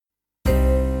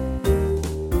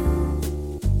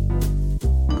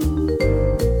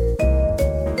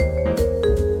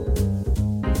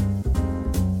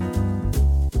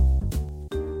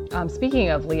speaking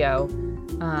of Leo,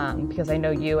 because I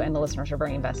know you and the listeners are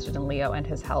very invested in Leo and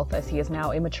his health as he is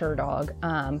now a mature dog.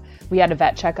 We had a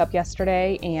vet checkup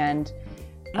yesterday and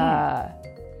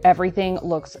everything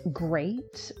looks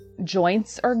great.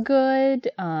 Joints are good.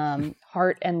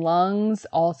 Heart and lungs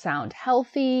all sound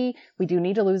healthy. We do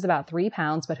need to lose about 3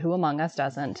 pounds, but who among us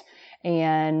doesn't?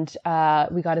 And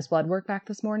we got his blood work back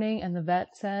this morning and the vet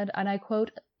said, and I quote,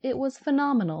 "It was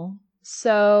phenomenal."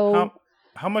 So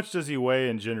how much does he weigh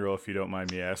in general, if you don't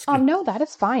mind me asking? No, that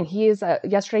is fine. He is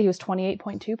yesterday he was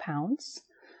 28.2 pounds.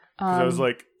 Because I was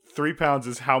like, 3 pounds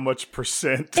is how much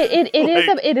percent?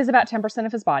 It is about 10%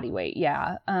 of his body weight.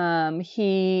 Yeah.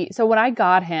 So when I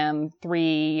got him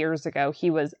 3 years ago, he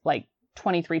was like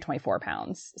 23, 24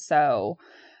 pounds. So,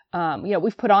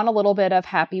 we've put on a little bit of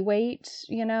happy weight,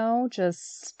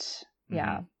 just,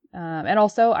 yeah. And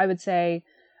also I would say,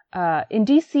 in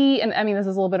DC, and I mean, this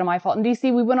is a little bit of my fault. In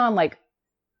DC, we went on like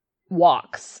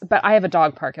walks, but I have a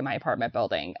dog park in my apartment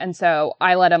building. And so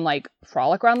I let him like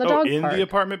frolic around the dog park. In the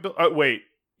apartment building? Oh, wait,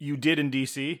 you did in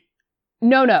DC?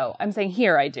 No, I'm saying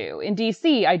here I do. In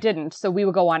DC, I didn't. So we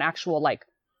would go on actual like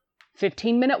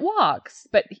 15-minute walks.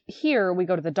 But here we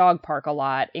go to the dog park a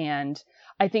lot. And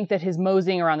I think that his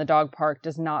moseying around the dog park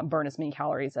does not burn as many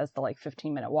calories as the like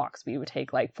 15-minute walks we would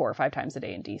take like 4 or 5 times a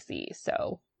day in DC.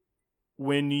 So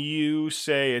when you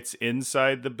say it's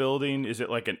inside the building, is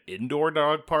it like an indoor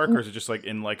dog park or is it just like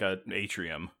in like an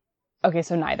atrium? Okay,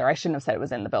 so neither. I shouldn't have said it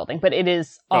was in the building, but it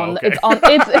is on. Okay.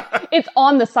 It's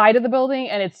on the side of the building,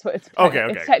 and it's okay.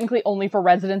 It's technically only for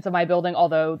residents of my building.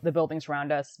 Although the buildings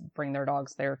around us bring their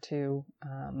dogs there too.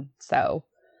 So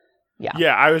yeah.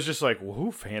 Yeah, I was just like, whoa,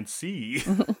 fancy.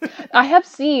 I have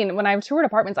seen, when I've toured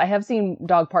apartments, I have seen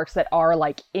dog parks that are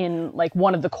like in like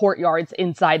one of the courtyards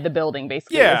inside the building,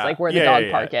 basically. Yeah. Is like where the dog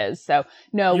park is. So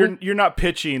no, you're not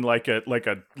pitching like a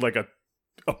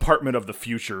apartment of the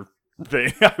future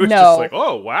thing. I was No. just like,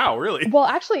 oh wow, really? Well,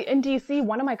 actually, in DC,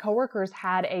 one of my coworkers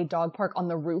had a dog park on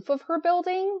the roof of her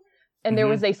building. And there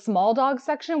was a small dog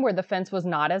section where the fence was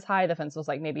not as high. The fence was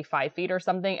like maybe 5 feet or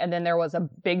something. And then there was a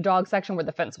big dog section where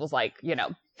the fence was like,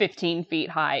 15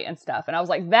 feet high and stuff. And I was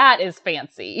like, that is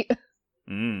fancy.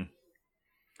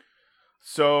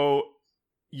 So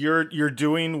you're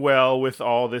doing well with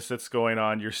all this that's going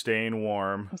on. You're staying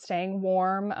warm. I'm staying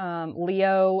warm.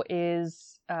 Leo is,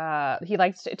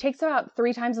 it takes about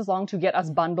 3 times as long to get us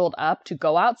bundled up to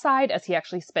go outside as he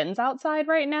actually spends outside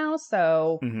right now.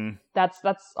 So that's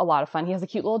a lot of fun. He has a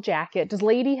cute little jacket. Does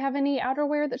Lady have any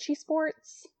outerwear that she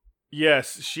sports?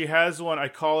 Yes, she has one. I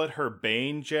call it her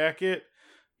Bane jacket.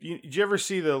 Did you ever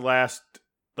see the last,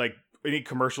 like, any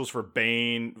commercials for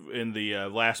Bane in the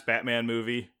last Batman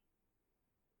movie?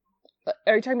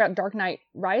 Are you talking about Dark Knight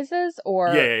Rises or?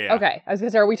 Yeah. Okay, I was gonna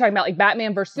say, are we talking about like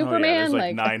Batman versus Superman? There's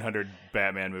like 900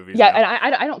 Batman movies. Yeah, now.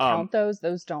 and I don't count those.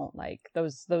 Those don't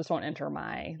don't enter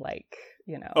my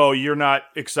Oh, you're not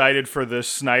excited for the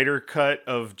Snyder cut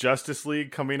of Justice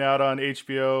League coming out on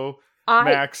HBO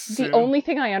Max? The only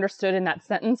thing I understood in that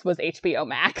sentence was HBO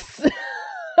Max.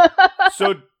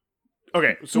 So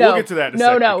we'll get to that in a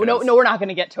second. No, we're not going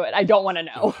to get to it. I don't want to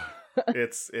know.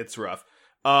 It's rough.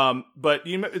 But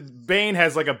Bane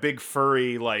has like a big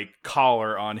furry like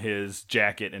collar on his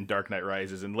jacket in Dark Knight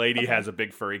Rises, and Lady has a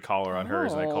big furry collar on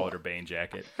hers, and I call it her Bane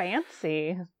jacket.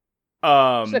 Fancy.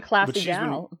 She's a classy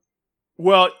gal.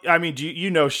 Well, I mean,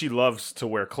 she loves to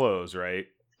wear clothes, right?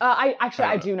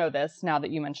 I do know this now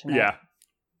that you mention it. Yeah.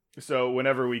 So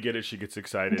whenever we get it, she gets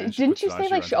excited. Didn't you say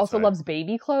like she also loves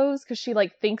baby clothes because she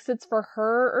like thinks it's for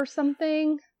her or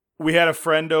something? We had a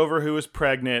friend over who was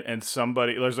pregnant, and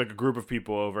there's like a group of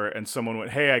people over, and someone went,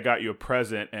 "Hey, I got you a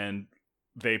present," and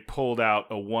they pulled out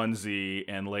a onesie,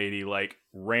 and Lady like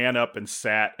ran up and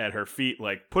sat at her feet,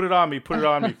 like, "Put it on me,"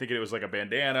 thinking it was like a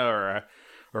bandana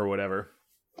or whatever.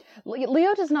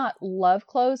 Leo does not love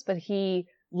clothes, but he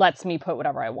lets me put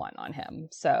whatever I want on him.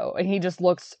 So, and he just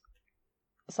looks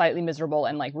slightly miserable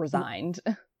and like resigned.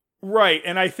 Right,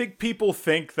 and I think people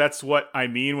think that's what I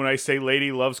mean when I say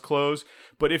Lady loves clothes,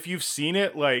 but if you've seen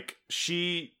it, like,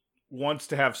 she wants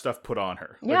to have stuff put on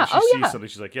her. Yeah, like, if she sees something,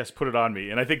 she's like, yes, put it on me.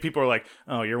 And I think people are like,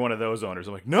 oh, you're one of those owners.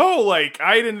 I'm like, no, like,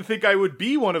 I didn't think I would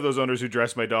be one of those owners who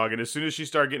dress my dog. And as soon as she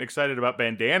started getting excited about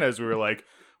bandanas, we were like,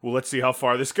 well, let's see how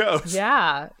far this goes.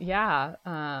 Yeah.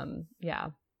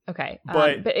 Okay.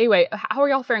 But anyway, how are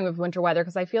y'all faring with winter weather?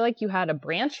 Because I feel like you had a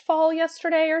branch fall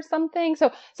yesterday or something.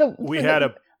 So we had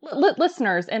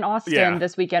listeners in Austin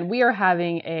this weekend, we are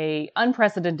having a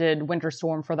unprecedented winter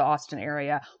storm for the Austin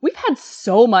area. We've had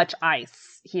so much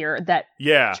ice here that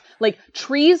like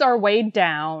trees are weighed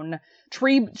down.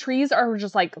 trees are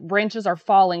just like branches are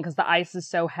falling because the ice is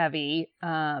so heavy.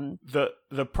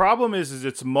 The problem is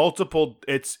it's multiple.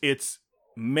 It's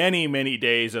many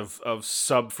days of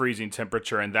sub freezing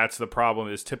temperature, and that's the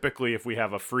problem. Is typically if we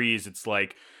have a freeze, it's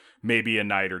like maybe a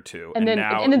night or two, and then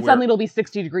suddenly it'll be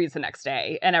 60 degrees the next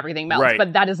day and everything melts. Right.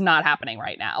 But that is not happening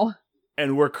right now.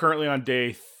 And we're currently on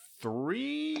day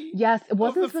 3. Yes, it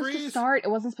wasn't supposed to start. It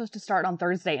wasn't supposed to start on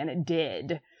Thursday, and it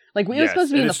did. Like, it was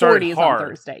supposed to be in the 40s on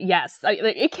Thursday. Yes,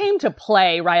 it came to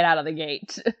play right out of the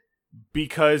gate.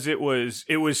 Because it was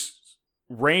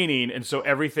raining, and so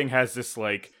everything has this,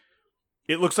 like,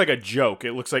 it looks like a joke.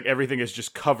 It looks like everything is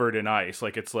just covered in ice.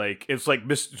 Like, it's like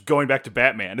going back to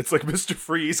Batman. It's like Mr.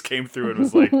 Freeze came through and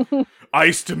was like,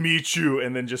 ice to meet you,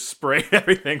 and then just sprayed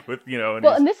everything with,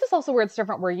 And this is also where it's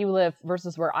different where you live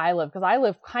versus where I live, because I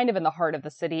live kind of in the heart of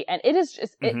the city, and it is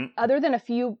just, other than a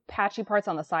few patchy parts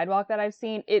on the sidewalk that I've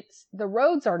seen, the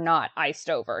roads are not iced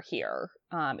over here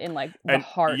in, like, the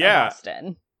heart of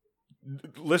Austin.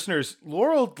 Listeners,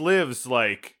 Laurel lives,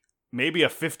 like, maybe a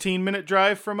 15-minute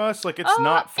drive from us. Like, it's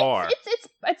not far. It's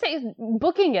I'd say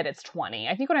booking it's 20.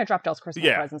 I think when I dropped Elle's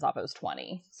Christmas presents off, it was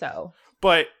 20. So,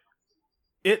 but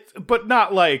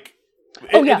not like.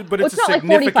 But it's a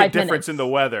significant difference in the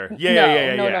weather.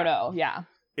 No.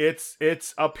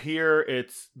 It's up here.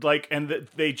 It's like, and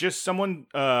they just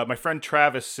my friend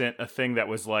Travis sent a thing that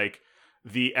was like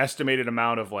the estimated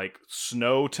amount of like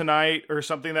snow tonight or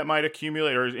something that might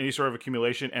accumulate or any sort of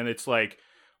accumulation, and it's like.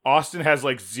 Austin has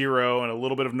like 0, and a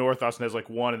little bit of North Austin has like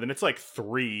 1, and then it's like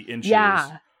 3 inches.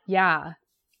 Yeah.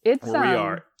 It's where we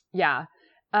are. Yeah.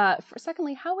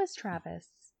 Secondly, how is Travis?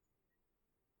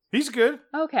 He's good.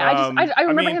 Okay, I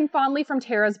remember him fondly from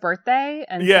Tara's birthday,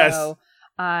 and so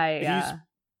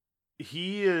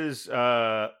he is.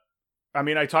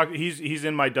 He's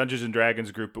in my Dungeons and Dragons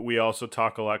group, but we also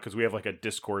talk a lot because we have like a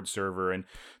Discord server, and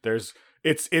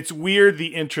it's weird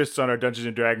the interests on our Dungeons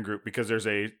and Dragon group because there's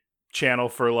a channel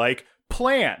for like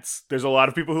plants. There's a lot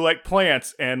of people who like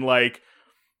plants, and like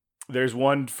there's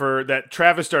one for that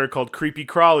Travis started called Creepy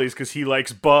Crawlies because he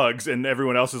likes bugs and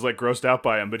everyone else is like grossed out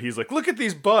by him, but he's like, look at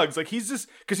these bugs. Like he's just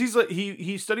because he's like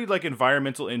he studied like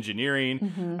environmental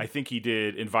engineering. I think he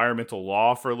did environmental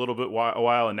law for a little bit a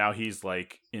while, and now he's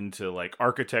like into like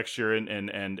architecture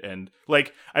and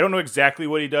like I don't know exactly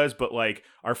what he does, but like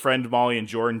our friend Molly and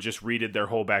Jordan just redid their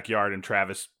whole backyard and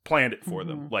Travis planned it for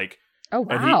them. Like oh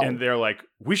wow! And they're like,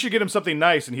 we should get him something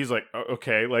nice, and he's like,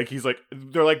 okay. Like he's like,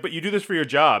 they're like, but you do this for your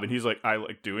job, and he's like, I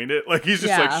like doing it. Like he's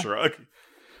just like shrug.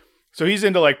 So he's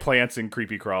into like plants and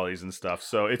creepy crawlies and stuff.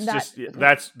 So it's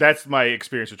that's my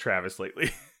experience with Travis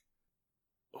lately.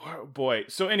 Oh, boy.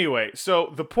 So anyway,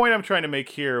 so the point I'm trying to make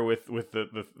here with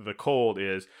the cold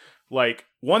is like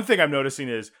one thing I'm noticing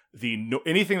is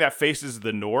anything that faces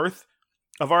the north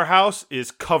of our house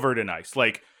is covered in ice.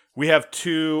 Like we have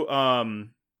 2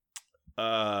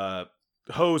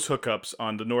 hose hookups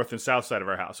on the north and south side of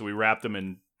our house, so we wrap them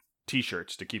in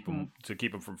t-shirts to keep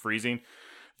them from freezing.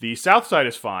 The south side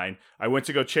is fine. I went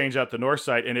to go change out the north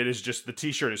side, and it is just the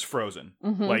t-shirt is frozen.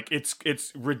 Like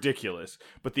it's ridiculous.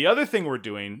 But the other thing we're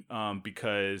doing,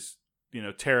 because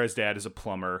Tara's dad is a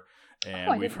plumber,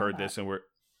 and we've heard this, and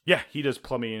he does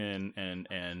plumbing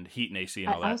and heat and AC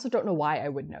and all that. I also don't know why I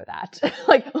would know that.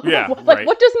 Like right.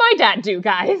 What does my dad do,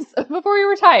 guys? Before he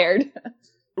retired.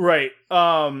 Right.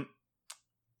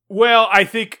 Well, I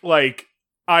think like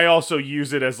I also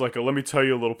use it as like let me tell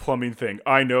you a little plumbing thing.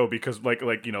 I know because like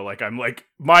I'm like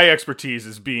my expertise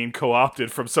is being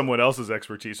co-opted from someone else's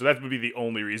expertise. So that would be the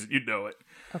only reason you'd know it.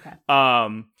 Okay.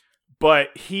 But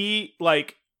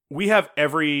we have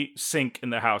every sink in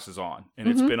the house is on, and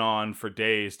it's been on for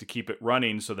days to keep it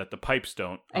running so that the pipes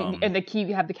don't. And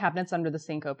you have the cabinets under the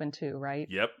sink open too, right?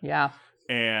 Yep. Yeah.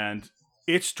 And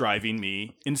it's driving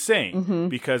me insane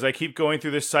because I keep going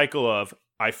through this cycle of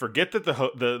I forget that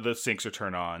the sinks are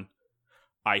turned on.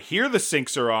 I hear the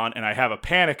sinks are on, and I have a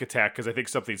panic attack because I think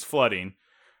something's flooding.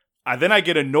 Then I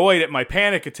get annoyed at my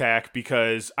panic attack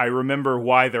because I remember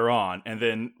why they're on, and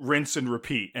then rinse and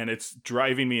repeat, and it's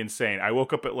driving me insane. I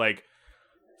woke up at like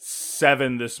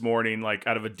 7 this morning, like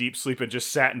out of a deep sleep, and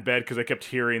just sat in bed because I kept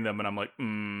hearing them, and I'm like,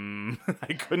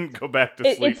 I couldn't go back to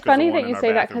sleep. It's funny that you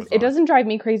say that because it doesn't drive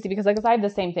me crazy because I have the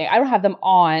same thing. I don't have them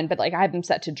on, but like I have them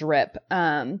set to drip.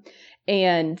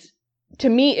 And to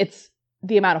me, it's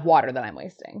the amount of water that I'm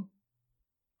wasting.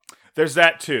 There's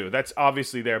that too. That's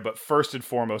obviously there, but first and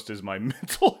foremost is my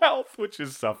mental health, which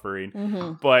is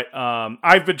suffering. But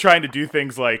I've been trying to do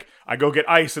things like I go get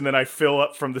ice and then I fill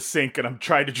up from the sink, and I'm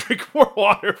trying to drink more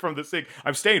water from the sink.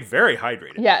 I'm staying very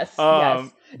hydrated. Yes.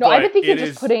 No, I've been thinking of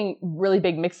just putting really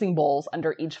big mixing bowls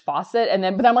under each faucet,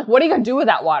 but I'm like, what are you gonna do with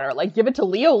that water? Like, give it to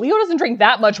Leo. Leo doesn't drink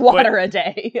that much water a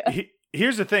day.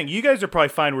 Here's the thing. You guys are probably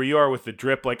fine where you are with the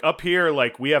drip. Like up here,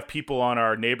 like we have people on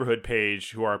our neighborhood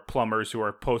page who are plumbers who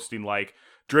are posting like,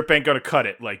 drip ain't gonna cut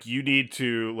it. Like you need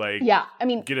to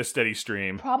get a steady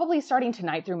stream. Probably starting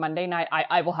tonight through Monday night,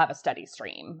 I will have a steady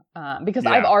stream because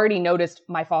I've already noticed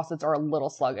my faucets are a little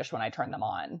sluggish when I turn them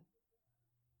on.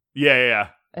 Yeah.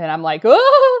 And I'm like,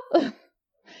 oh,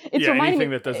 it's reminding me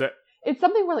that does that. It's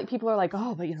something where like people are like,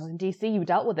 oh, but in DC you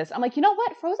dealt with this. I'm like, you know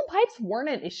what? Frozen pipes weren't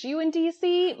an issue in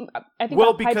DC. I think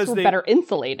our pipes were better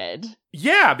insulated.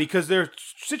 Yeah, because they're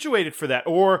situated for that.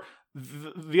 Or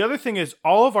the other thing is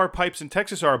all of our pipes in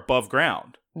Texas are above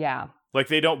ground. Yeah. Like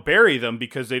they don't bury them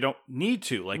because they don't need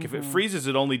to. Like if it freezes,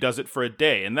 it only does it for a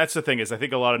day. And that's the thing is I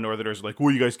think a lot of Northerners are like,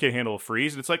 well, you guys can't handle a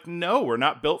freeze. And it's like, no, we're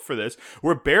not built for this.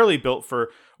 We're barely built for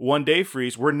 1 day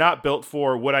freeze. We're not built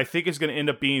for what I think is going to end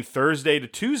up being Thursday to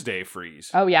Tuesday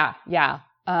freeze. Oh, yeah. Yeah.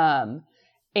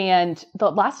 And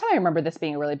the last time I remember this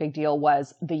being a really big deal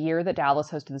was the year that Dallas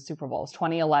hosted the Super Bowl. It was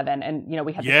 2011. And,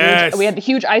 we had the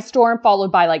huge ice storm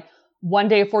followed by like 1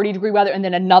 day of 40-degree weather and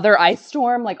then another ice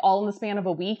storm, like all in the span of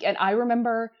a week. And I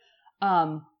remember,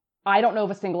 I don't know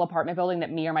of a single apartment building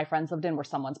that me or my friends lived in where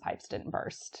someone's pipes didn't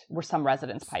burst, where some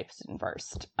residents' pipes didn't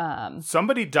burst.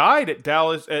 Somebody died at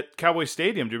Dallas at Cowboy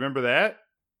Stadium. Do you remember that?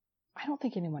 I don't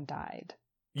think anyone died.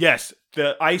 Yes.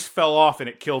 The ice fell off and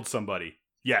it killed somebody.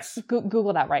 Yes.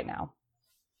 Google that right now.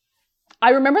 I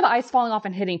remember the ice falling off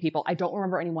and hitting people. I don't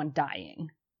remember anyone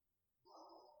dying.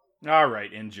 All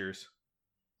right. Injures.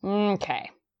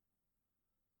 Okay.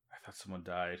 I thought someone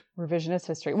died. Revisionist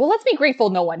history. Well, let's be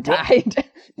grateful no one died.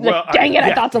 Dang it,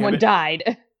 I thought someone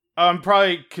died. I'm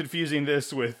probably confusing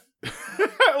this with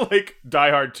like Die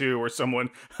Hard 2 where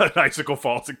an icicle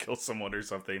falls and kills someone or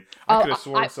something. I could have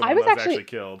sworn someone was actually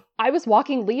killed. I was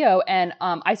walking Leo and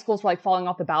icicles were like falling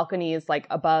off the balconies like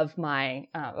above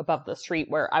the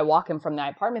street where I walk him from the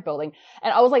apartment building.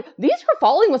 And I was like, these are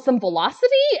falling with some velocity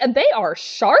and they are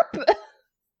sharp.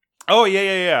 Oh,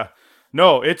 yeah.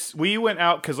 No, we went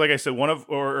out because, like I said,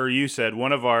 you said,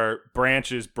 one of our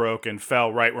branches broke and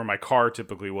fell right where my car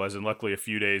typically was. And luckily, a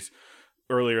few days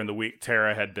earlier in the week,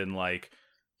 Tara had been like,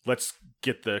 let's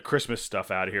get the Christmas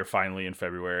stuff out of here finally in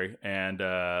February and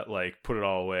put it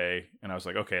all away. And I was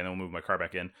like, okay, and then we'll move my car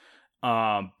back in.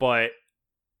 But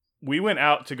we went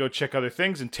out to go check other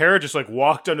things and Tara just like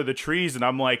walked under the trees and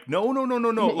I'm like, no.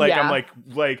 Like, yeah. I'm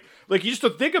like you just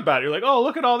don't think about it. You're like, oh,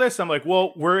 look at all this. I'm like,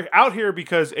 well, we're out here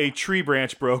because a tree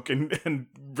branch broke and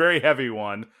very heavy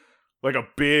one, like a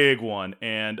big one.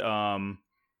 And,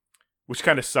 which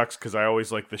kind of sucks because I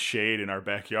always like the shade in our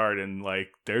backyard and like,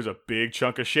 there's a big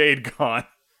chunk of shade gone.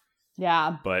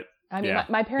 Yeah. But I mean,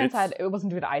 my parents it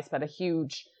wasn't due to ice, but a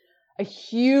huge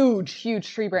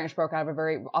tree branch broke out of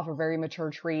a very mature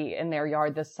tree in their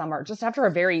yard this summer, just after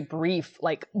a very brief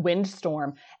like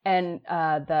windstorm. And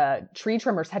the tree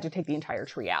trimmers had to take the entire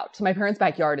tree out. So my parents'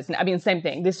 backyard same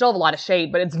thing. They still have a lot of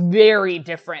shade, but it's very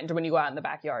different when you go out in the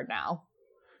backyard now.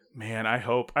 Man, I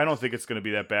don't think it's going to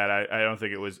be that bad. I don't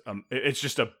think it was, it's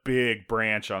just a big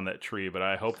branch on that tree, but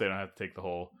I hope they don't have to take the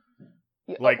whole,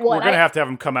 we're going to have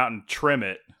them come out and trim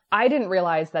it. I didn't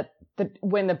realize that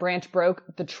when the branch broke,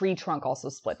 the tree trunk also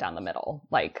split down the middle.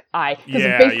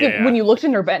 When you looked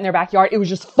in their backyard, it was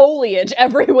just foliage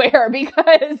everywhere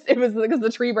because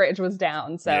the tree branch was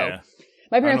down. So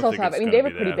my parents also have. They have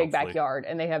a pretty big backyard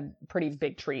and they have pretty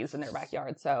big trees in their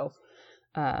backyard. So,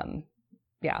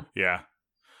 yeah.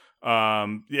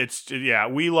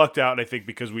 We lucked out, I think,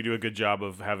 because we do a good job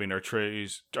of having our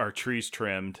trees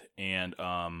trimmed and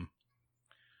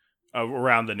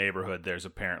around the neighborhood. There's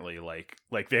apparently like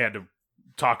they had to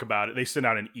talk about it. They send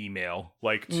out an email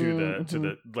to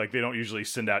the they don't usually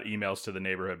send out emails to the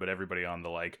neighborhood, but everybody on the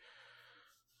like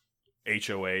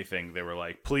HOA thing, they were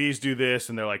like, please do this.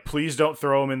 And they're like, please don't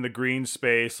throw them in the green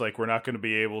space. Like, we're not going to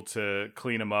be able to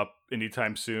clean them up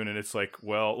anytime soon. And it's like,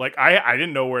 well, like I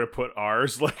didn't know where to put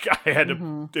ours. Like I had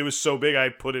to, it was so big. I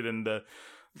put it in the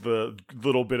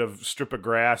little bit of strip of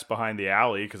grass behind the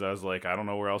alley. Cause I was like, I don't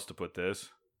know where else to put this.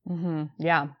 Mm-hmm.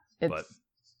 Yeah.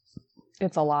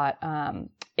 It's a lot.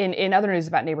 In other news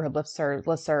about neighborhood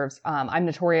listservs, I'm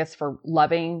notorious for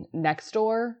loving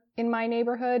Nextdoor in my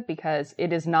neighborhood because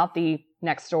it is not the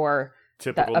Nextdoor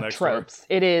typical of tropes.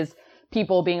 It is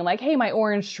people being like, hey, my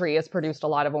orange tree has produced a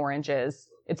lot of oranges.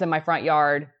 It's in my front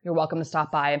yard. You're welcome to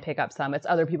stop by and pick up some. It's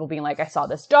other people being like, I saw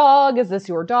this dog. Is this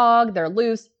your dog? They're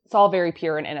loose. It's all very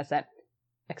pure and innocent.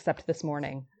 Except this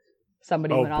morning,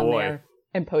 somebody went on there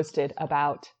and posted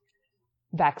about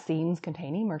vaccines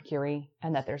containing mercury,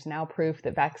 and that there's now proof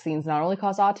that vaccines not only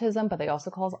cause autism, but they also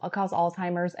cause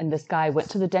Alzheimer's. And this guy went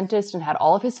to the dentist and had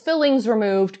all of his fillings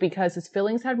removed because his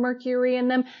fillings had mercury in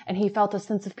them, and he felt a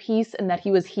sense of peace and that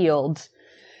he was healed.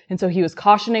 And so he was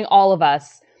cautioning all of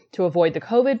us to avoid the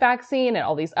COVID vaccine and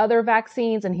all these other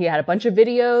vaccines. And he had a bunch of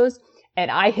videos, and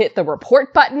I hit the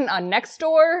report button on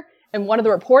Nextdoor. And one of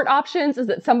the report options is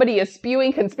that somebody is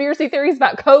spewing conspiracy theories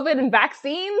about COVID and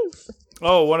vaccines.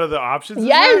 Oh, one of the options?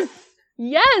 Yes.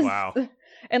 Yes. Wow.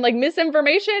 And like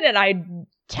misinformation. And I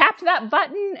tapped that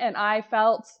button and I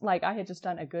felt like I had just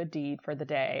done a good deed for the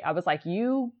day. I was like,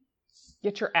 you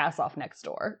get your ass off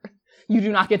Nextdoor. You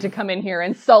do not get to come in here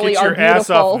and sully our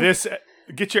beautiful...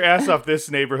 Get your ass off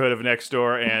this neighborhood of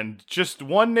Nextdoor, and just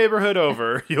one neighborhood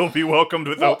over, you'll be welcomed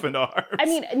with open arms. I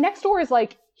mean, Nextdoor is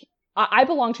like, I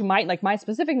belong to my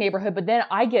specific neighborhood, but then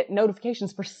I get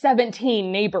notifications for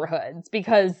 17 neighborhoods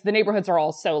because the neighborhoods are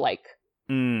all so like,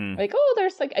 oh,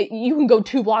 there's like, you can go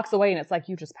 2 blocks away and it's like,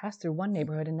 you just passed through one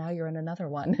neighborhood and now you're in another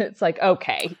one. It's like,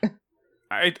 okay.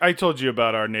 I told you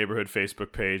about our neighborhood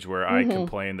Facebook page where I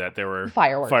complained that there were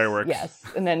fireworks. Yes.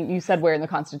 And then you said, where in the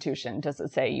Constitution does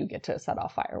it say you get to set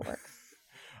off fireworks?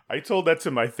 I told that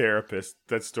to my therapist,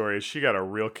 that story. She got a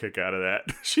real kick out of that.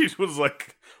 She was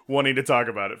like wanting to talk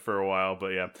about it for a while, but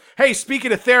yeah. Hey,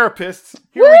 speaking of therapists,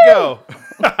 here we go.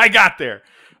 I got there.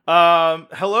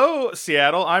 Hello,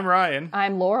 Seattle. I'm Ryan.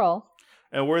 I'm Laurel.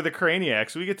 And we're the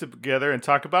Craniacs. We get together and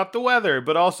talk about the weather,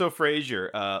 but also Frasier.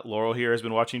 Laurel here has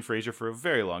been watching Frasier for a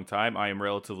very long time. I am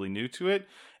relatively new to it.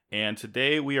 And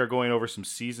today we are going over some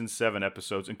Season 7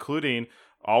 episodes, including,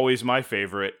 always my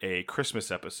favorite, a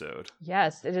Christmas episode.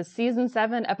 Yes, it is Season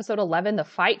 7, Episode 11, The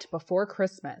Fight Before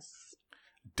Christmas.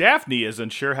 Daphne is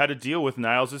unsure how to deal with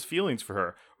Niles' feelings for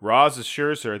her. Roz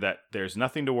assures her that there's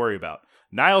nothing to worry about.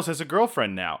 Niles has a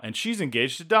girlfriend now, and she's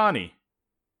engaged to Donnie.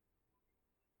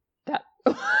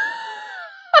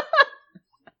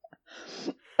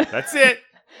 That's it.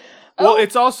 Well,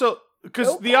 it's also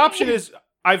because the option is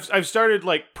I've started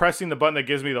like pressing the button that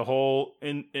gives me the whole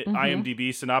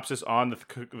IMDb synopsis on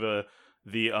the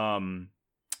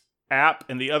app,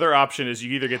 and the other option is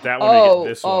you either get that one or you get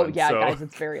this one. Oh yeah, so, guys,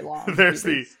 it's very long. There's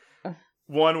the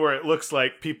one where it looks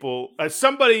like people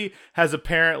somebody has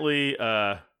apparently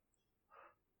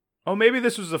oh, maybe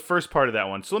this was the first part of that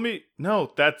one. So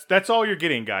that's all you're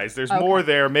getting, guys. There's more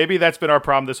there. Maybe that's been our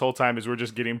problem this whole time is we're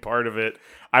just getting part of it.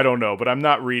 I don't know, but I'm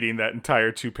not reading that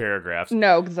entire 2 paragraphs.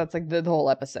 No, because that's like the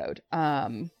whole episode.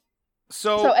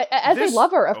 So as a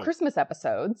lover of Christmas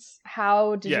episodes,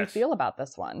 how did you feel about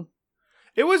this one?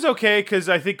 It was okay because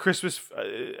I think Christmas,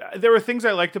 there were things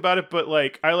I liked about it, but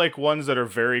like I like ones that are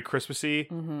very Christmassy,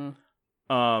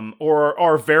 or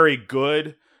are very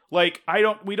good. Like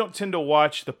we don't tend to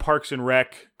watch the Parks and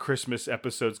Rec Christmas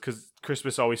episodes because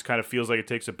Christmas always kind of feels like it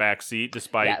takes a back seat,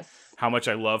 despite how much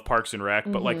I love Parks and Rec.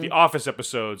 But like the Office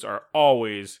episodes are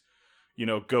always,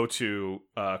 go to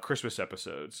Christmas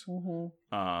episodes.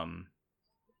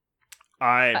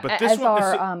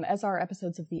 As our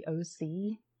episodes of the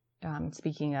OC.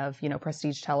 Speaking of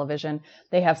prestige television,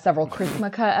 they have several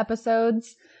Christmaka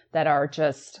episodes that are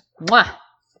just mwah.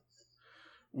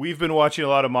 We've been watching a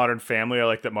lot of Modern Family. I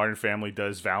like that Modern Family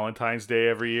does Valentine's Day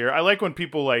every year. I like when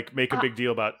people like make a big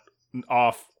deal about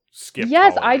skip.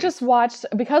 Yes, holidays. I just watched,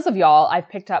 because of y'all, I've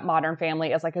picked up Modern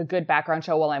Family as like a good background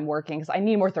show while I'm working because I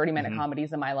need more 30-minute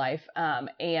comedies in my life.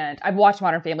 And I've watched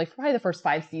Modern Family for probably the first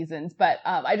 5 seasons, but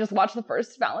I just watched the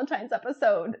first Valentine's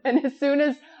episode. And as soon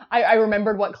as I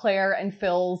remembered what Claire and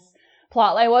Phil's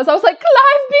plotline was, I was like,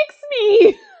 Clive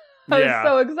Bixby! I was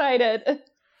so excited.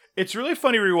 It's really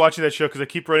funny rewatching that show because I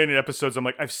keep running into episodes. I'm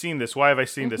like, I've seen this. Why have I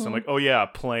seen this? I'm like, oh yeah,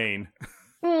 Plane.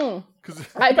 I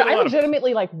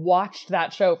legitimately like watched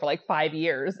that show for like 5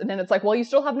 years, and then it's like, well, you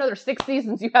still have another 6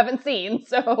 seasons you haven't seen.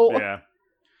 So yeah.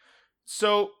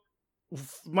 So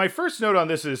my first note on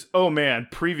this is, oh man,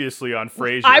 previously on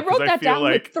Frasier. I wrote that down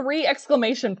with 3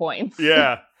 exclamation points.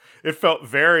 Yeah, it felt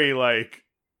very like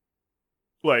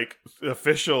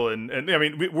official, and I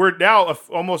mean we're now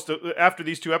almost after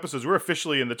these 2 episodes we're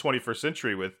officially in the 21st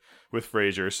century with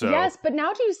Frasier. So yes, but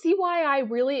now do you see why I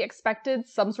really expected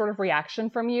some sort of reaction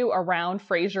from you around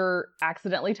Frasier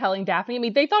accidentally telling Daphne? I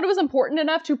mean, they thought it was important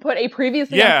enough to put a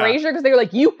previously on Frasier because they were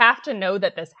like, you have to know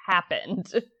that this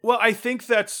happened. Well, I think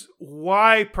that's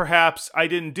why perhaps I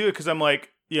didn't do it, because I'm like,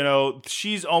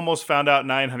 she's almost found out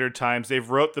 900 times. They've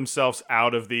wrote themselves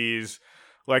out of these.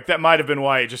 Like, that might have been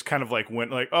why it just kind of, like,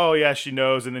 went like, oh, yeah, she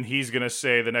knows. And then he's going to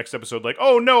say the next episode, like,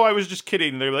 oh, no, I was just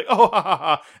kidding. And they're like, oh, ha, ha,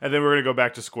 ha. And then we're going to go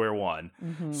back to square one.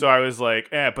 Mm-hmm. So I was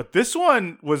like, but this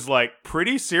one was, like,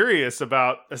 pretty serious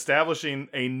about establishing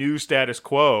a new status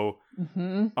quo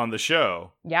on the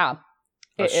show. Yeah.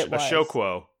 It was. A show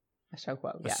quo. A show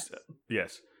quo, yes.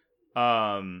 Yes.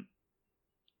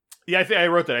 Yeah, I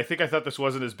wrote that. I thought this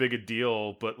wasn't as big a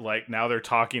deal, but, like, now they're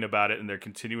talking about it and they're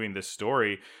continuing this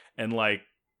story. And, like,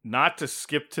 not to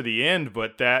skip to the end,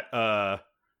 but that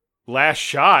last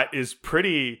shot is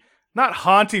pretty, not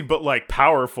haunting, but, like,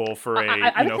 powerful for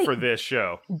for this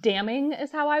show. Damning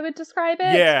is how I would describe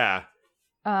it. Yeah.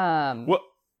 Well,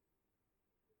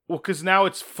 because now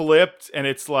it's flipped and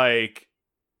it's like,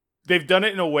 they've done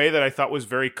it in a way that I thought was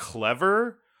very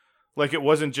clever. Like, it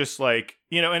wasn't just like,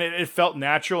 and it felt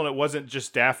natural, and it wasn't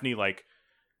just Daphne, like,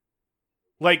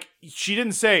 she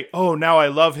didn't say, oh, now I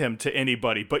love him to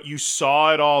anybody, but you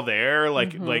saw it all there,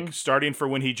 like, like starting for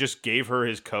when he just gave her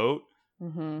his coat.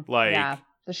 Mm-hmm. Like, yeah.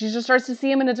 So she just starts to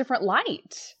see him in a different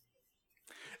light.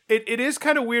 It is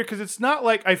kind of weird, because it's not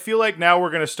like, I feel like now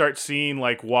we're going to start seeing,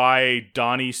 like, why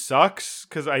Donnie sucks,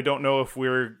 because I don't know if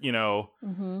we're,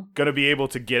 going to be able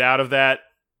to get out of that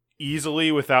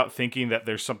easily without thinking that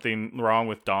there's something wrong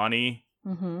with Donnie.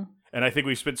 Mm-hmm. And I think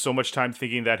we spent so much time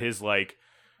thinking that his, like,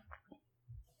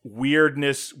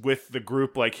 weirdness with the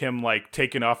group, like him, like,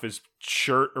 taking off his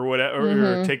shirt or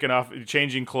whatever, or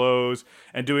changing clothes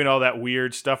and doing all that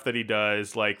weird stuff that he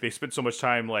does. Like, they spent so much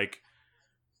time, like,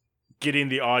 getting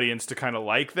the audience to kind of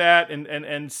like that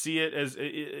and see it as,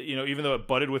 even though it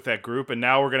butted with that group. And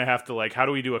now we're going to have to, like, how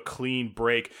do we do a clean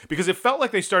break? Because it felt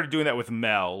like they started doing that with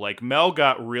Mel. Like, Mel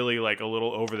got really, like, a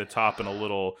little over the top and a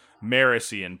little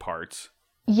Marissy in parts.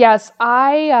 Yes,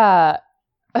 I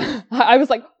was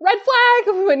like, red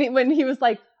flag when he was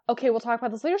like, okay, we'll talk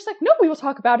about this later. She's like, no, we will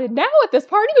talk about it now at this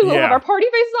party. We will have our party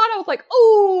faces on. I was like,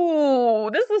 oh,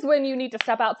 this is when you need to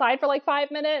step outside for like 5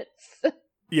 minutes.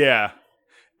 Yeah.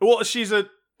 Well, she's a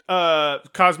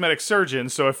cosmetic surgeon,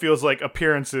 so it feels like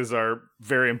appearances are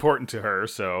very important to her.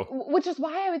 So, which is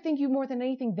why I would think you more than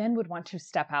anything then would want to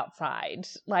step outside.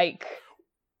 Like,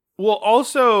 well,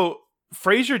 also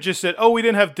Frasier just said, "Oh, we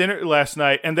didn't have dinner last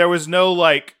night," and there was no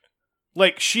like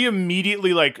she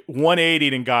immediately like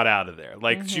 180'd and got out of there.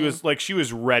 Like she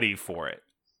was ready for it.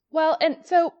 Well, and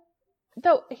so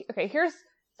okay, here's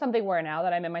something where now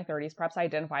that I'm in my 30s, perhaps I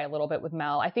identify a little bit with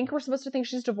Mel. I think we're supposed to think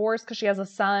she's divorced because she has a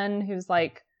son who's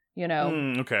like,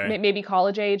 maybe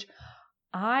college age.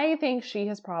 I think she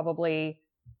has probably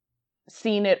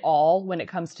seen it all when it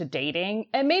comes to dating,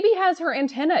 and maybe has her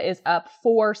antenna is up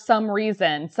for some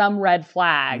reason, some red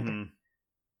flag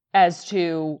as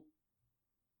to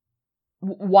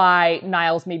why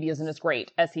Niles maybe isn't as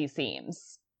great as he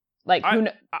seems. Like,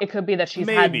 it could be that she's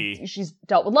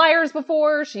dealt with liars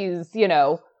before. She's,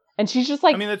 and she's just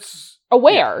like, that's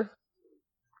aware. Yeah.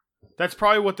 That's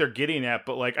probably what they're getting at.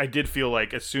 But like, I did feel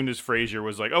like as soon as Frasier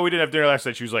was like, "Oh, we didn't have dinner last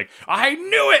night," she was like, "I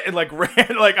knew it," and like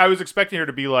ran. Like I was expecting her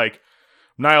to be like,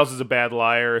 Niles is a bad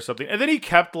liar or something. And then he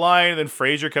kept lying, and then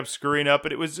Frasier kept screwing up.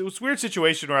 And it was a weird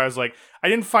situation where I was like, I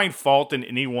didn't find fault in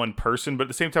any one person, but at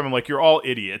the same time, I'm like, you're all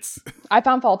idiots. I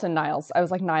found fault in Niles. I was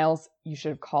like, Niles, you should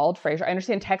have called Frasier. I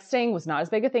understand texting was not as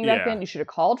big a thing back then. You should have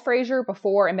called Frasier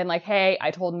before and been like, hey, I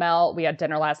told Mel we had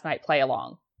dinner last night, play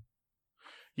along.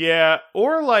 Yeah,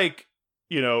 or like,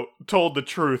 told the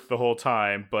truth the whole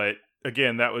time. But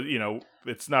again, that was,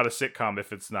 it's not a sitcom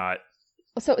if it's not.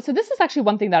 So this is actually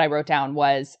one thing that I wrote down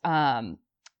was, and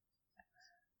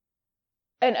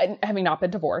having not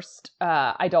been divorced,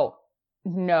 I don't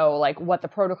know like what the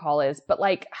protocol is, but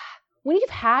like when you've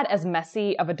had as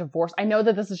messy of a divorce, I know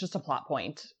that this is just a plot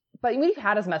point, but when you've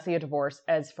had as messy a divorce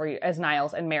as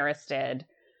Niles and Maris did,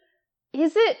 do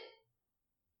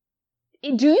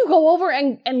you go over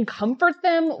and comfort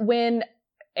them when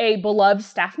a beloved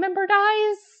staff member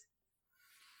dies?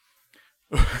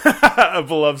 A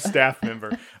beloved staff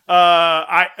member.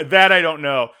 I don't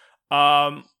know.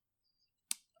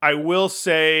 I will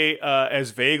say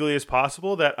as vaguely as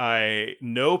possible that I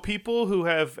know people who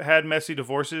have had messy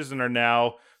divorces and are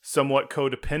now somewhat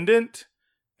codependent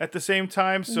at the same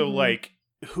time. So like,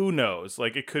 who knows?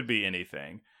 Like it could be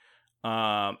anything.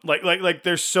 Like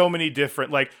there's so many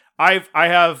different, like I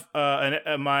have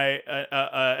my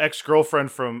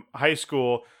ex-girlfriend from high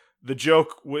school. The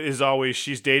joke is always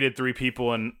she's dated 3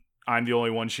 people and I'm the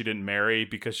only one she didn't marry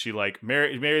because she like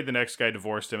married the next guy,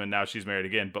 divorced him, and now she's married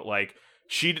again. But like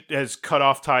she has cut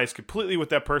off ties completely with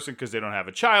that person because they don't have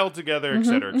a child together, et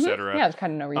cetera, et cetera. Yeah, there's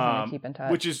kind of no reason to keep in touch.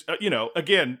 Which is,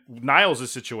 again,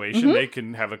 Niles' situation. They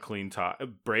can have a clean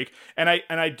break. And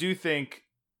I do think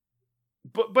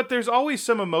but there's always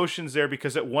some emotions there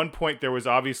because at one point there was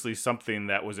obviously something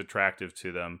that was attractive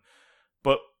to them.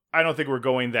 But I don't think we're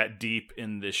going that deep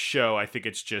in this show. I think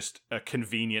it's just a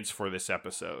convenience for this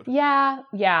episode. Yeah.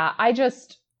 I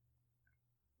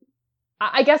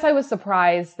guess I was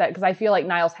surprised that, because I feel like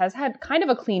Niles has had kind of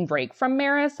a clean break from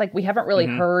Maris. Like, we haven't really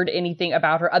heard anything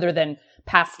about her other than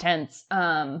past tense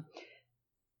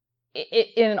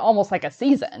in almost like a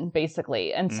season,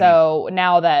 basically. And so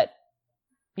now that,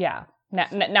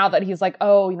 now that he's like,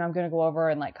 oh, you know, I'm going to go over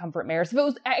and like comfort Maris. If it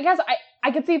was, I guess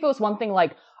I could see if it was one thing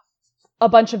like a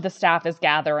bunch of the staff is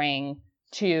gathering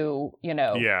to, you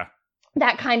know,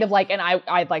 that kind of like, and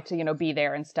I'd like to, you know, be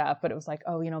there and stuff, but it was like,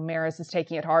 oh, you know, Maris is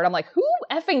taking it hard. I'm like, who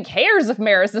effing cares if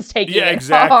Maris is taking it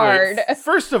hard?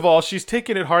 First of all, she's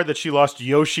taking it hard that she lost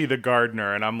Yoshi the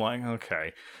gardener, and I'm like,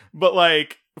 okay. But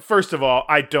like, first of all,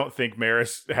 I don't think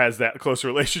Maris has that close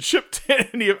relationship to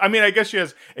any of, I mean, I guess she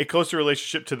has a closer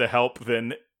relationship to the help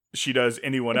than she does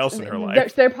anyone else in her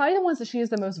life. They're probably the ones that she is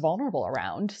the most vulnerable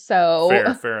around. So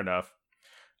fair enough.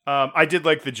 I did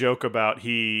like the joke about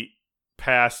he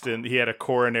passed and he had a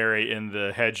coronary in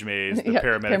the hedge maze. The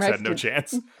paramedics had no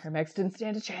chance. Paramedics didn't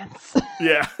stand a chance.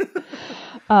 Yeah.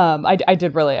 I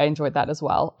enjoyed that as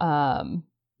well.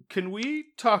 Can we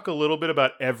talk a little bit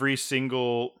about every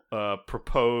single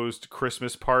proposed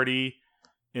Christmas party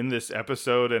in this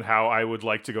episode and how I would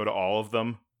like to go to all of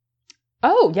them?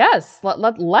 Oh, yes.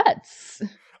 Let's.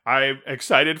 I'm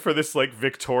excited for this like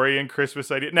Victorian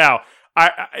Christmas idea. Now,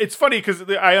 it's funny because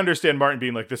I understand Martin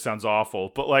being like, this sounds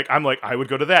awful, but like, I'm like, I would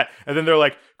go to that. And then they're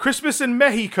like, Christmas in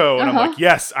Mexico. And I'm like,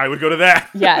 yes, I would go to that.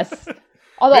 Yes.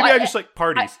 Although maybe I just like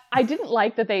parties. I didn't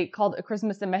like that they called it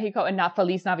Christmas in Mexico and not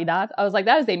Feliz Navidad. I was like,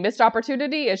 that is a missed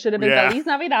opportunity. It should have been Feliz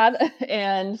Navidad.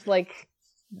 And like,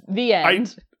 the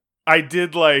end. I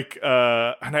did like,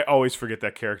 and I always forget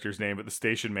that character's name, but the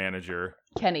station manager.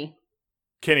 Kenny.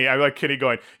 I like Kenny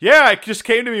going, yeah, it just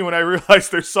came to me when I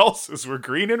realized their salsas were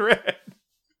green and red.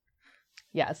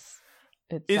 Yes.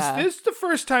 Is this the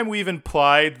first time we've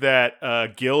implied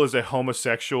that Gil is a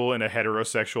homosexual in a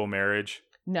heterosexual marriage?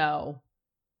 No.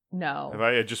 Have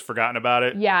I just forgotten about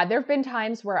it? Yeah, there have been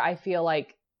times where I feel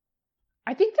like,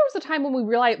 I think there was a time when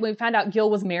we found out Gil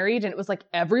was married, and it was like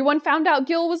everyone found out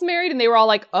Gil was married, and they were all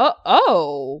like,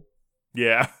 oh.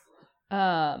 Yeah.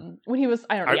 When he was,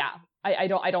 I don't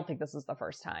know, I don't think this is the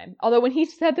first time. Although when he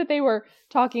said that they were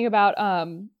talking about,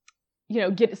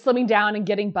 slimming down and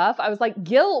getting buff, I was like,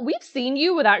 Gil, we've seen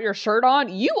you without your shirt on.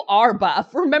 You are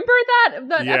buff. Remember that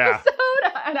episode?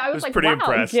 And I was like, pretty wow,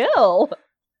 impressed. Gil.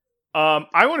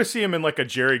 I want to see him in like a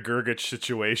Jerry Gergich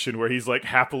situation where he's like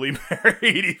happily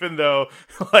married, even though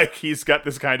like he's got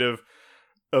this kind of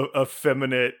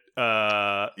effeminate,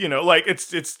 like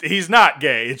it's he's not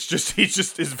gay. It's just he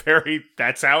just is very.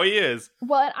 That's how he is.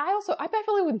 Well, and I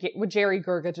definitely with Jerry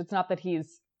Gergich, it's not that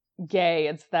he's gay.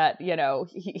 It's that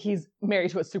he's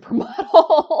married to a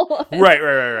supermodel. Right.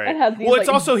 And has these, it's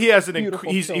also he has he's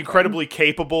children. Incredibly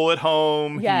capable at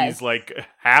home. Yes. He's like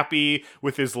happy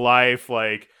with his life.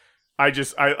 Like. I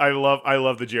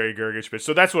love the Jerry Gergich bit.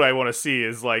 So that's what I want to see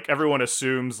is like everyone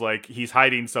assumes like he's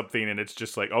hiding something and it's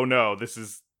just like, oh no, this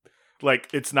is like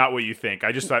it's not what you think.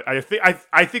 I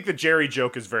think the Jerry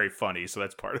joke is very funny, so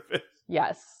that's part of it.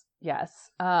 Yes.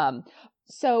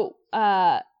 So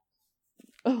I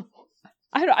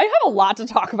have a lot to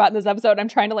talk about in this episode. I'm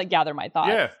trying to like gather my thoughts.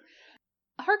 Yeah.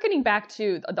 Harkening back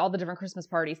to all the different Christmas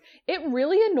parties, it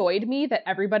really annoyed me that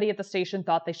everybody at the station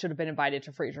thought they should have been invited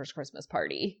to Frasier's Christmas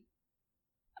party.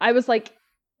 I was like,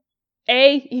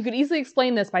 you could easily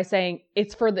explain this by saying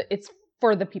it's for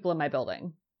the people in my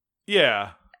building.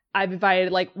 Yeah. I've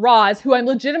invited like Roz, who I'm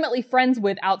legitimately friends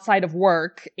with outside of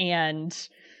work, and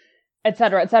et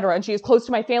cetera, and she is close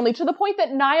to my family to the point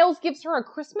that Niles gives her a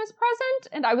Christmas present,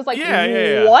 and I was like,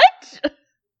 what?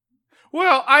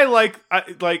 Well,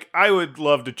 I would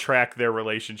love to track their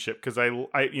relationship because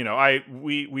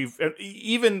we've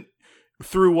even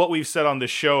through what we've said on the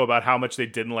show about how much they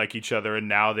didn't like each other, and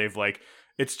now they've like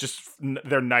it's just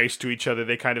they're nice to each other.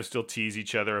 They kind of still tease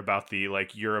each other about the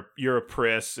like you're a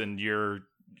priss and you're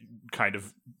kind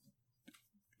of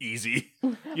easy,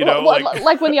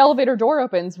 like when the elevator door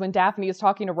opens when Daphne is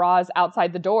talking to Roz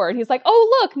outside the door, and he's like,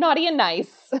 "Oh look, naughty and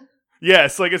nice."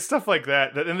 Yes, like it's stuff like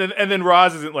that, and then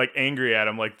Roz isn't like angry at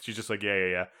him, like she's just like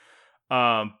yeah.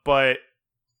 But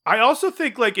I also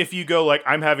think like if you go like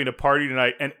I'm having a party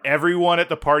tonight and everyone at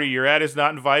the party you're at is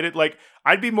not invited, like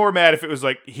I'd be more mad if it was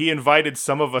like he invited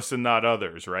some of us and not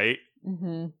others, right?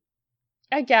 Mm-hmm.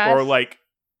 I guess. Or like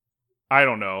I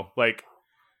don't know, like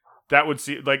that would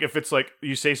see like if it's like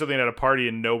you say something at a party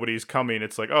and nobody's coming,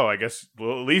 it's like oh I guess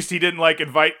well at least he didn't like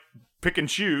pick and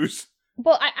choose.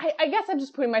 Well, I guess I'm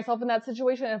just putting myself in that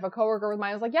situation. If a coworker of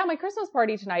mine was like, yeah, my Christmas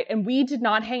party tonight, and we did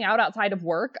not hang out outside of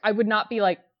work, I would not be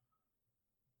like,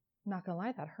 I'm not gonna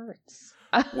lie, that hurts.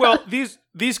 Well,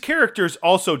 these characters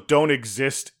also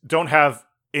don't have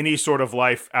any sort of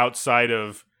life outside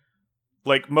of,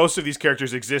 like, most of these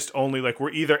characters exist only, like,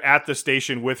 we're either at the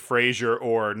station with Frasier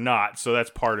or not, so that's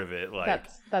part of it. Like,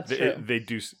 that's true. They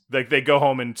do, like, they go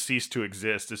home and cease to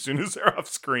exist as soon as they're off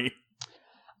screen.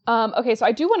 Okay, so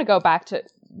I do want to go back to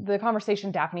the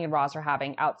conversation Daphne and Roz are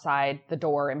having outside the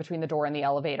door, in between the door and the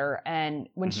elevator. And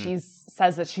when she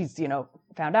says that she's,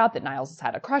 found out that Niles has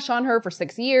had a crush on her for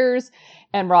 6 years.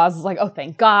 And Roz is like, oh,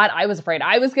 thank God. I was afraid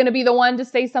I was going to be the one to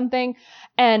say something.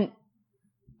 And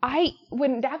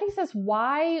when Daphne says,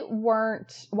 why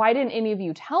didn't any of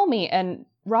you tell me? And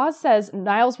Roz says,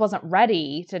 Niles wasn't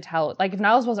ready to tell. Like, if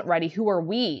Niles wasn't ready, who are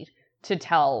we to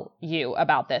tell you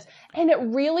about this? And it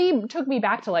really took me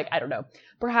back to, like, I don't know,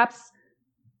 perhaps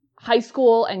high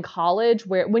school and college,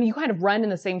 where when you kind of run in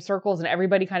the same circles and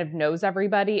everybody kind of knows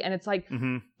everybody, and it's like,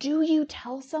 do you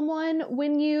tell someone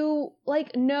when you,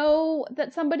 like, know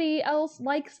that somebody else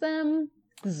likes them?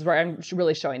 This is where I'm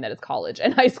really showing that it's college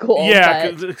and high school. Yeah,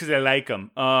 because I like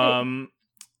them. I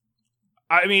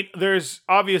mean, there's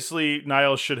obviously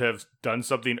Niles should have done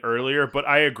something earlier, but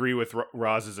I agree with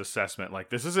Roz's assessment.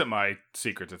 Like, this isn't my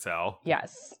secret to tell.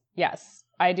 Yes,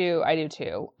 I do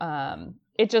too.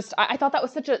 It just, I thought that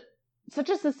was such a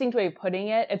succinct way of putting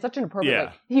it. It's such an appropriate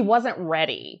way. He wasn't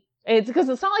ready. It's because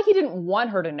it's not like he didn't want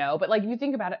her to know, but, like, if you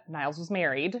think about it, Niles was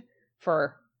married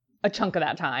for a chunk of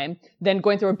that time, then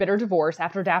going through a bitter divorce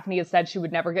after Daphne had said she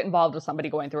would never get involved with somebody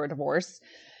going through a divorce.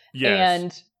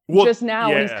 Yes. And just now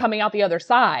when he's coming out the other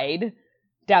side,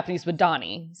 Daphne's with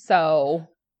Donnie. So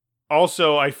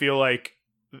also, I feel like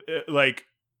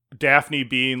Daphne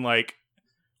being like,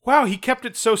 wow, he kept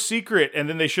it so secret, and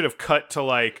then they should have cut to,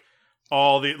 like,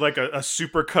 all the, like, a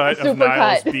super cut of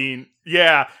Niles being,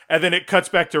 and then it cuts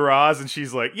back to Roz, and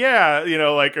she's like,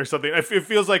 like, or something. It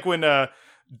feels like when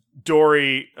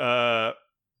Dory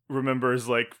remembers,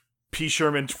 like, P.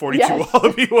 Sherman 42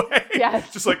 Wallaby Way.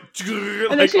 Yes. Just like,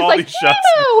 and like all like, these shots.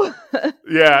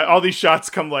 All these shots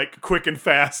come, like, quick and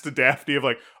fast to Daphne of,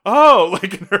 like, oh,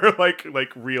 like, and her,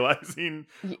 like realizing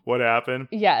what happened.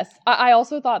 Yes. I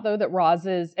also thought, though, that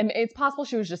Roz's, and it's possible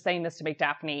she was just saying this to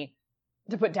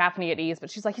put Daphne at ease, but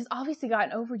she's like, he's obviously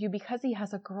gotten over you because he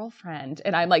has a girlfriend.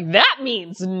 And I'm like, that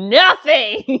means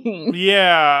nothing.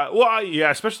 Yeah. Well,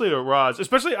 especially to Roz.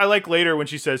 Especially, I like later when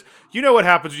she says, you know what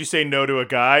happens when you say no to a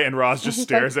guy? And Roz just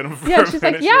stares at him for a minute. She's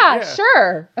like, yeah,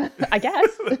 sure. I guess.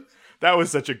 That was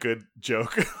such a good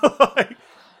joke.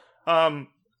 I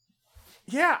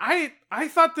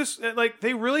thought this, like,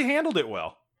 they really handled it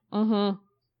well.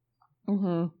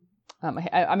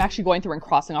 I'm actually going through and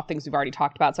crossing off things we've already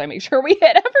talked about, so I make sure we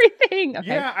hit everything.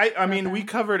 Okay. Yeah, I mean, we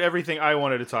covered everything I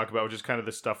wanted to talk about, which is kind of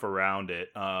the stuff around it.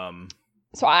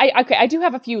 So I do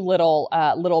have a few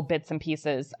little bits and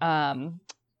pieces.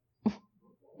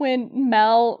 When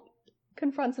Mel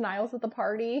confronts Niles at the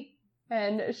party,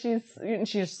 and she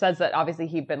just says that obviously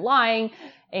he'd been lying,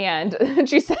 and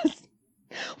she says,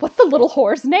 "What's the little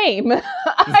whore's name?"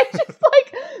 I just,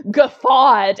 like,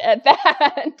 guffawed at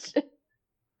that.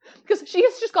 Because she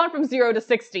has just gone from 0 to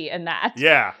 60 in that.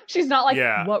 Yeah. She's not like,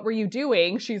 what were you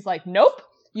doing? She's like, nope,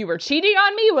 you were cheating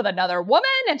on me with another woman,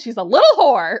 and she's a little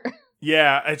whore.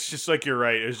 Yeah, it's just like, you're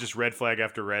right. It was just red flag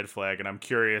after red flag, and I'm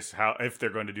curious if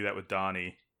they're going to do that with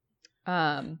Donnie.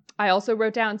 I also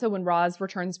wrote down, so when Roz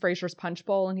returns Frasier's punch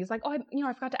bowl, and he's like, oh, I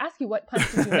forgot to ask you, what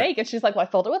punch did you make? And she's like, well, I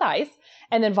filled it with ice,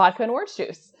 and then vodka and orange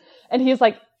juice. And he's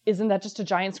like, isn't that just a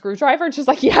giant screwdriver? And she's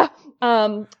like, yeah.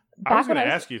 I was going to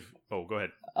ask you. Oh, go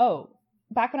ahead. Oh,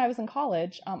 back when I was in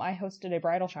college, I hosted a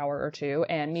bridal shower or two,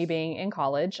 and me being in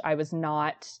college, I was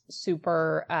not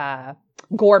super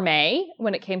gourmet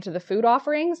when it came to the food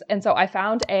offerings. And so I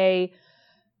found a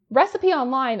recipe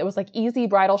online that was like easy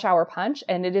bridal shower punch,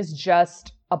 and it is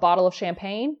just a bottle of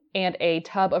champagne and a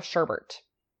tub of sherbet.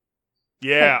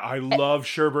 Yeah, I love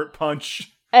sherbet punch.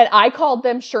 And I called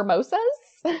them shermosas.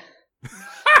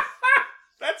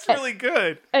 That's really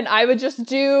good. And I would just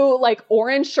do, like,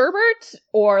 orange sherbet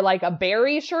or, like, a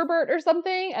berry sherbet or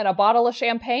something and a bottle of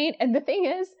champagne. And the thing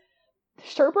is,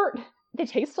 sherbet, they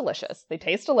taste delicious.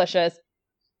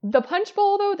 The punch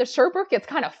bowl, though, the sherbet gets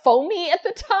kind of foamy at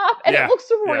the top, and it looks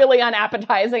really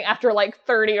unappetizing after, like,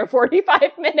 30 or 45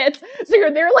 minutes. So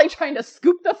you're there, like, trying to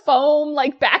scoop the foam,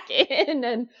 like, back in.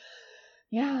 And,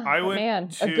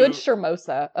 a good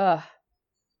shermosa. Ugh.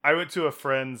 I went to a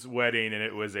friend's wedding, and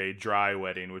it was a dry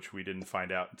wedding, which we didn't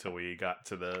find out until we got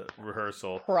to the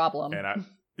rehearsal. Problem. And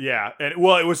Yeah, and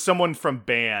well, it was someone from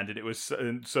band, and it was,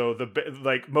 and so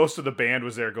like most of the band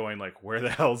was there going like, "Where the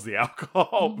hell's the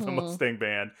alcohol?" The Mustang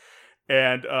band,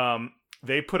 and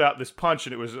they put out this punch,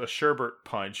 and it was a sherbet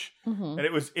punch, and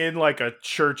it was in like a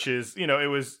church's.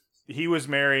 He was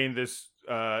marrying this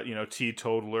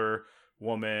teetotaler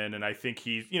woman, and I think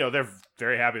they're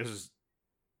very happy. This is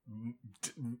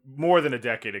more than a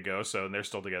decade ago, and they're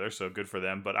still together, so good for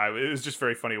them. But it was just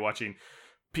very funny watching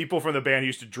people from the band who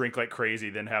used to drink like crazy,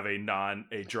 then have a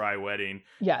dry wedding.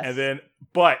 Yes. And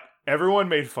but everyone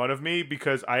made fun of me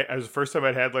because it was the first time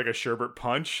I'd had like a sherbet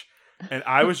punch, and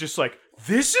I was just like,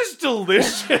 this is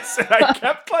delicious. And I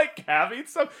kept like having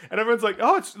some, and everyone's like,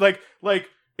 oh, it's like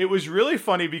it was really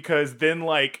funny because then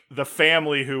like the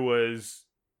family, who was,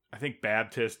 I think,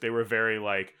 Baptist, they were very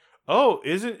like, oh,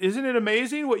 isn't it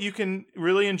amazing what you can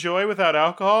really enjoy without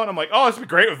alcohol? And I'm like, oh, it's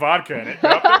great with vodka in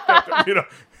it.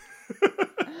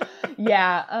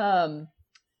 Yeah.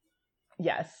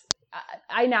 Yes.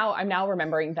 I'm now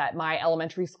remembering that my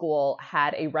elementary school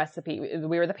had a recipe.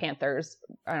 We were the Panthers,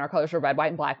 and our colors were red, white,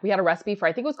 and black. We had a recipe for,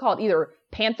 I think it was called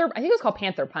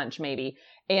Panther Punch, maybe.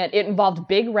 And it involved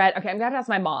Big Red. Okay, I'm going to ask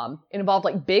my mom. It involved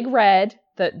like Big Red,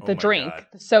 the drink,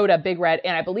 the soda, Big Red,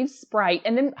 and I believe Sprite.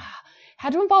 And then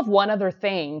had to involve one other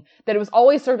thing that it was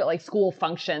always served at like school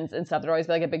functions and stuff. There'd always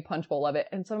be like a big punch bowl of it.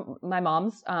 And so my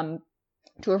mom's,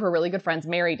 two of her really good friends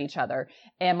married each other,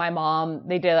 and my mom,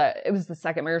 it was the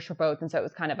second marriage for both. And so it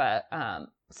was kind of a,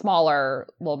 smaller,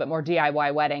 a little bit more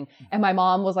DIY wedding. And my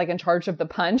mom was like in charge of the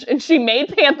punch, and she made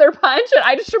Panther Punch. And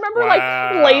I just remember like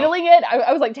ladling it.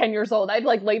 I was like 10 years old. I'd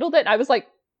like ladled it. And I was like,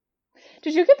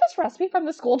 did you get this recipe from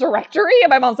the school directory? And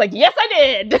my mom's like, yes, I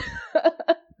did.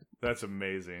 That's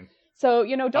amazing. So,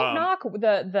 don't knock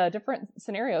the different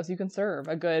scenarios you can serve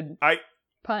a good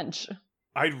punch.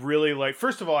 I'd really like,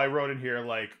 first of all, I wrote in here,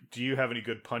 like, do you have any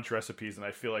good punch recipes? And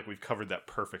I feel like we've covered that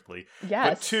perfectly. Yes.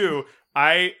 But two,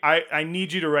 I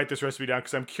need you to write this recipe down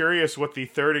because I'm curious what the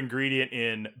third ingredient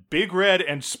in Big Red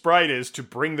and Sprite is to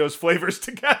bring those flavors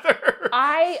together.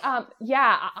 I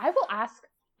will ask.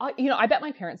 I bet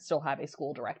my parents still have a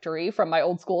school directory from my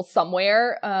old school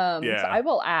somewhere. So I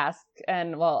will ask,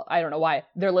 and well, I don't know why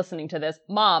they're listening to this.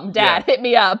 Mom, Dad, hit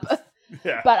me up.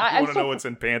 Yeah, but I want to know what's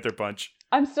in Panther Punch.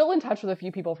 I'm still in touch with a few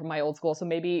people from my old school, so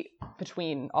maybe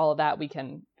between all of that, we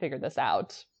can figure this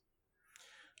out.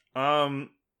 You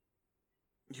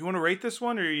want to rate this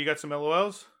one, or you got some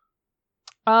LOLs?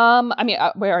 We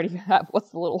already have,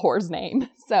 what's the little whore's name?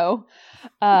 So,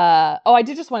 I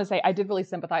did just want to say, I did really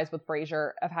sympathize with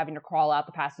Frasier of having to crawl out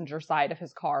the passenger side of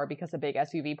his car because a big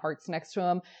SUV parks next to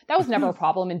him. That was never a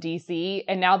problem in DC.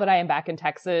 And now that I am back in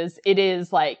Texas, it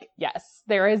is like, yes,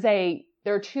 there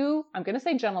are two, I'm going to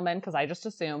say gentlemen, because I just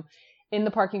assume, in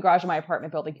the parking garage of my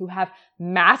apartment building who have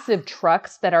massive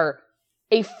trucks that are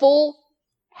a full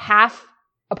half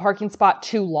a parking spot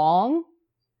too long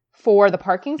for the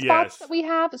parking spots that we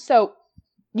have. So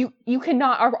you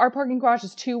cannot, our parking garage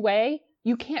is two-way.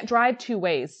 You can't drive two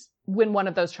ways when one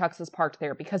of those trucks is parked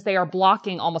there because they are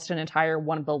blocking almost an entire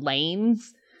one of the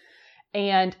lanes.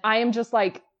 And I am just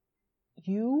like,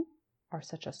 you are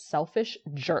such a selfish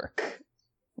jerk.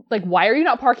 Like, why are you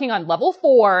not parking on level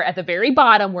 4 at the very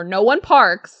bottom where no one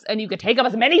parks and you can take up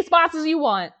as many spots as you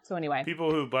want? So anyway.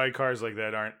 People who buy cars like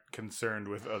that aren't concerned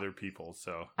with other people,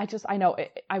 so. I know.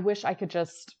 I wish I could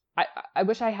just, I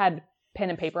wish I had pen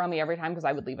and paper on me every time because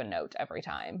I would leave a note every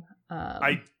time.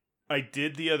 I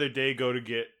did the other day go to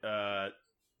get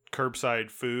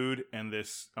curbside food, and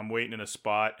I'm waiting in a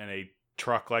spot, and a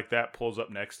truck like that pulls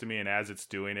up next to me, and as it's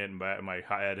doing it, in my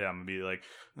head, I'm gonna be like,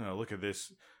 oh, look at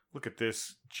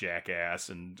this jackass,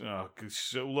 and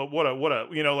what a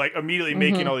like immediately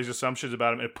making all these assumptions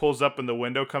about him. It pulls up and the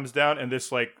window comes down, and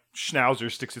this like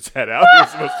schnauzer sticks its head out. It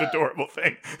was the most adorable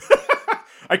thing.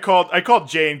 I called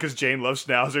Jane because Jane loves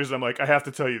schnauzers. I'm like, I have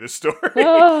to tell you this story.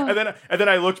 and then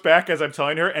I looked back as I'm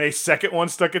telling her, and a second one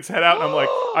stuck its head out, and I'm like,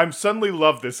 I'm suddenly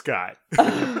love this guy.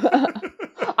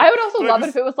 I would also love it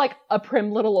if it was like a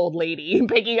prim little old lady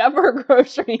picking up her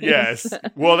groceries. Yes.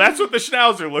 Well, that's what the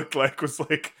schnauzer looked like. Was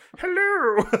like,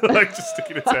 hello, like just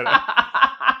sticking its head out.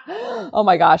 Oh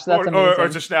my gosh, that's amazing. Or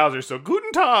it's a schnauzer, so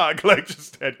guten Tag, like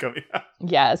just head coming out.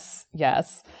 Yes.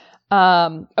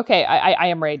 Okay, I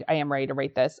am ready to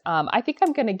rate this. I think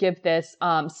I'm gonna give this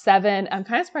 7. I'm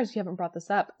kind of surprised you haven't brought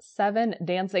this up. 7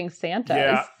 dancing Santas.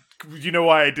 Yeah. You know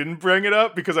why I didn't bring it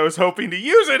up? Because I was hoping to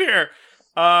use it here.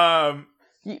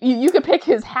 You could pick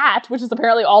his hat, which is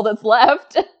apparently all that's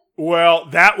left. Well,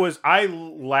 I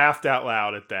laughed out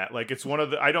loud at that. Like, it's one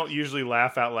of I don't usually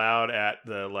laugh out loud at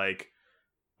the, like,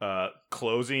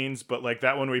 closings, but, like,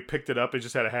 that one where he picked it up, it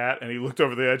just had a hat, and he looked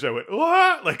over the edge, I went,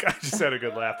 what? Like, I just had a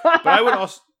good laugh. But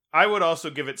I would also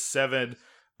give it 7.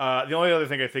 The only other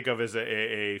thing I think of is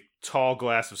a tall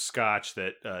glass of scotch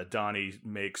that Donnie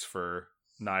makes for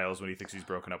Niles when he thinks he's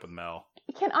broken up with Mel.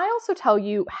 Can I also tell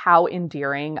you how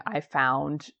endearing I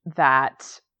found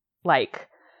that, like,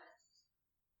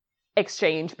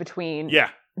 exchange between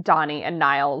Donnie and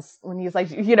Niles when he's like,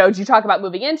 you know, did you talk about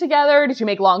moving in together? Did you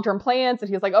make long-term plans? And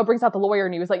he was like, oh, brings out the lawyer.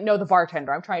 And he was like, no, the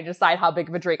bartender. I'm trying to decide how big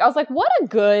of a drink. I was like, what a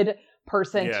good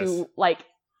person to, like,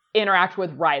 interact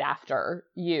with right after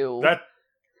you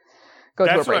go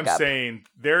through a breakup. That's what I'm saying.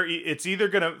 They're either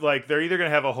gonna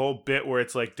have a whole bit where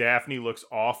it's like Daphne looks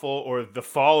awful, or the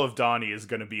fall of Donnie is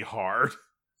gonna be hard.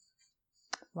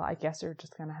 Well, I guess you're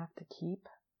just gonna have to keep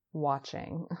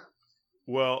watching.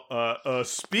 Well,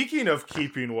 speaking of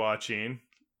keeping watching,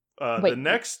 the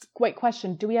next... Wait,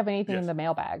 question. Do we have anything in the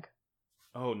mailbag?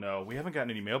 Oh, no. We haven't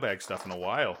gotten any mailbag stuff in a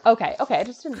while. Okay. I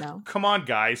just didn't know. Come on,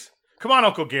 guys. Come on,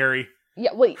 Uncle Gary.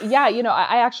 Yeah, yeah, you know,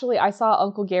 I saw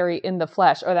Uncle Gary in the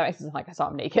flesh. Oh, that makes it sound like I saw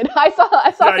him naked. I saw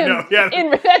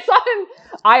him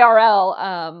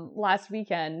IRL last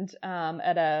weekend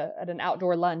at an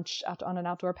outdoor lunch on an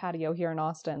outdoor patio here in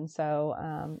Austin.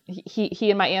 So he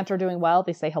and my aunt are doing well.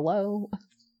 They say hello.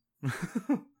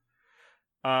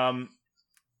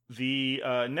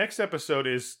 The next episode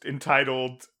is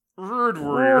entitled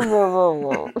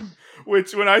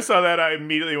which, when I saw that, I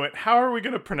immediately went, how are we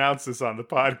going to pronounce this on the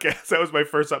podcast? That was my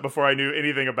first thought before I knew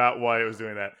anything about why I was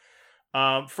doing that.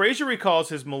 Frasier recalls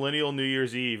his millennial New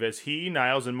Year's Eve as he,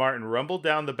 Niles, and Martin rumbled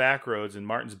down the back roads in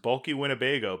Martin's bulky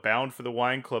Winnebago, bound for the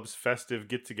wine club's festive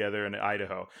get-together in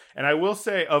Idaho. And I will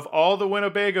say, of all the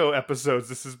Winnebago episodes,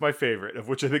 this is my favorite, of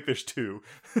which I think there's 2.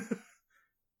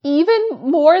 Even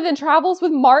more than Travels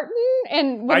with Martin?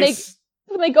 And when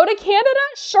they go to Canada?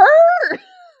 Sure!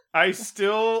 I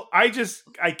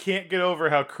can't get over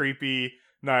how creepy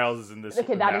Niles is in this.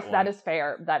 Okay, that is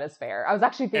fair. That is fair. I was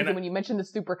actually thinking when you mentioned the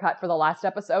supercut for the last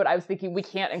episode, I was thinking we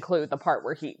can't include the part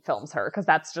where he films her because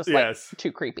that's just like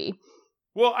too creepy.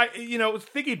 Well,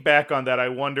 thinking back on that, I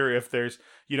wonder if there's,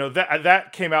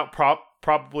 that came out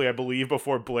probably, I believe,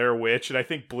 before Blair Witch, and I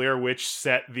think Blair Witch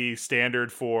set the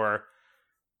standard for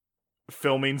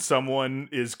filming someone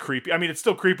is creepy. I mean, it's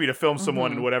still creepy to film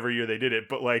someone in whatever year they did it,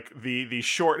 but like the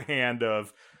shorthand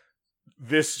of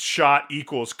this shot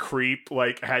equals creep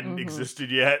hadn't existed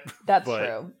yet.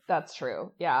 That's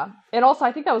true. Yeah. And also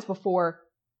I think that was before,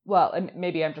 well, and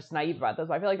maybe I'm just naive about this,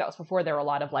 but I feel like that was before there were a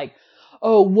lot of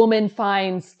woman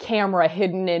finds camera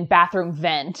hidden in bathroom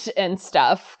vent and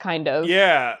stuff kind of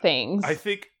things. I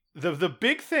think the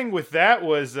big thing with that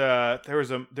was there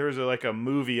was a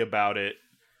movie about it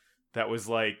that was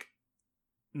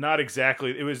not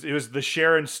exactly, it was the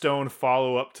Sharon Stone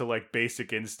follow up to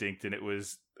Basic Instinct, and it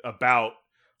was about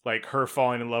her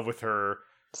falling in love with her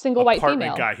single white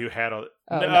female guy who had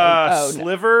a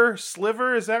Sliver.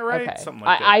 Is that right? Okay. Something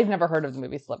like that. I've never heard of the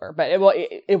movie Sliver, but it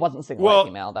wasn't single white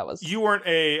female. That was, you weren't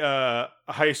a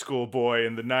high school boy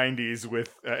in the 90s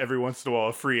with every once in a while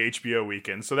a free HBO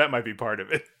weekend, so that might be part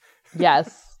of it.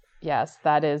 Yes,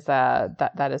 that is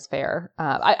that is fair.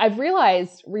 I've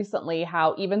realized recently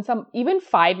how even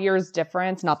 5 years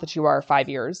difference, not that you are 5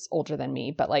 years older than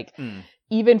me, but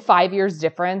even 5 years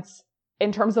difference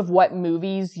in terms of what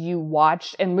movies you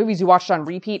watched and movies you watched on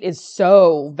repeat is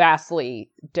so vastly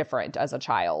different as a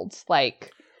child.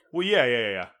 Well,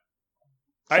 yeah.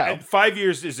 So. 5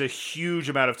 years is a huge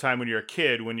amount of time when you're a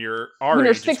kid. When you're our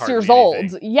age, 6 years old.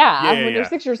 When you're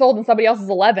 6 years old and somebody else is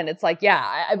 11, it's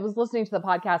I was listening to the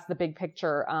podcast, The Big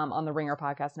Picture, on the Ringer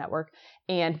Podcast Network,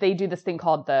 and they do this thing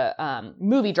called the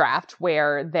movie draft,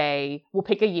 where they will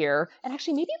pick a year. And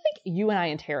actually, maybe you and I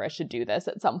and Tara should do this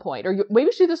at some point, or maybe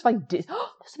we should do this this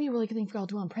would be a really good thing for y'all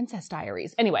to do on Princess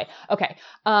Diaries. Anyway, okay,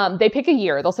 they pick a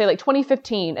year. They'll say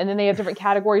 2015, and then they have different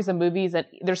categories of movies, and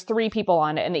there's 3 people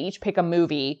on it, and they each pick a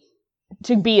movie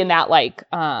to be in that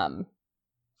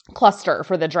cluster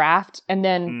for the draft, and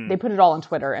then they put it all on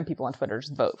Twitter, and people on Twitter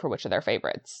just vote for which of their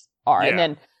favorites are, and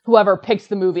then whoever picks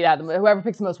the movie whoever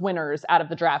picks the most winners out of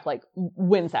the draft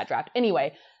wins that draft.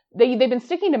 Anyway, they've been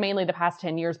sticking to mainly the past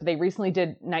 10 years, but they recently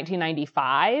did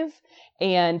 1995,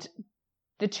 and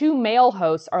the 2 male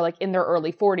hosts are in their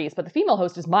early 40s, but the female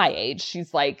host is my age.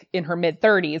 She's in her mid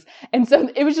 30s. And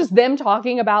so it was just them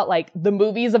talking about the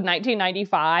movies of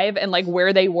 1995 and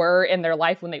where they were in their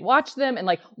life when they watched them and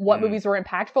what movies were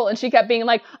impactful. And she kept being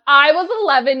I was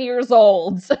 11 years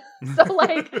old. So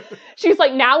she's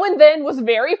Now and Then was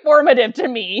very formative to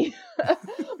me,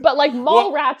 but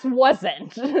Mallrats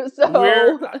wasn't. So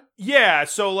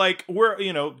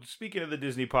we're, speaking of the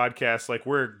Disney podcast,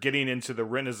 we're getting into the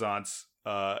Renaissance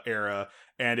era,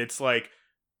 and it's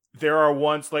there are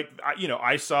ones like,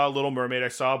 I saw Little Mermaid, I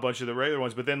saw a bunch of the regular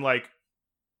ones, but then like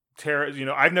Tara,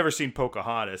 I've never seen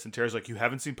Pocahontas, and Tara's like, you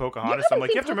haven't seen Pocahontas? I'm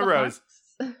like, you have to remember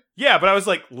yeah, but I was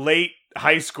like late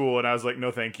high school, and I was like,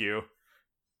 no, thank you.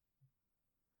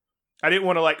 I didn't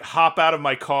want to like hop out of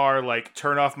my car, like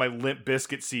turn off my Limp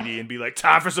Bizkit CD and be like,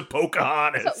 time for some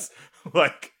Pocahontas.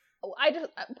 Like, Pocahontas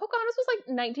was like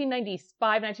 1995,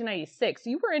 1996.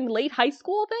 You were in late high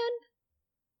school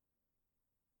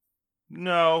then?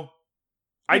 No.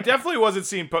 I definitely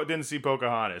didn't see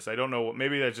Pocahontas. I don't know.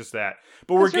 Maybe that's just that.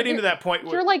 But we're getting to that point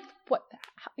where... You're like,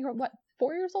 You're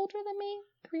 4 years older than me?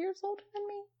 3 years older than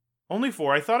me? Only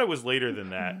 4. I thought it was later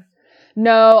than that.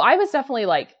 No, I was definitely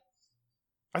like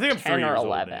I think I'm 10 3 or years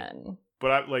 11. Old.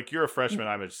 But you're a freshman,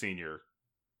 I'm a senior.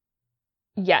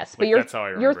 Yes, but that's how I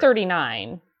remember you're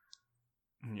 39.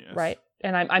 Yes. Right?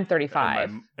 And I'm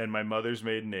 35. And my mother's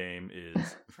maiden name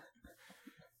is...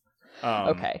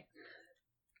 Okay.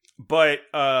 But,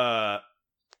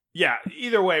 yeah,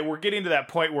 either way, we're getting to that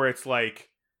point where it's like,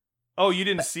 oh, you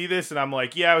didn't see this? And I'm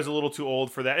like, yeah, I was a little too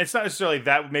old for that. It's not necessarily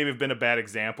that maybe have been a bad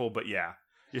example, but yeah,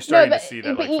 you're starting to see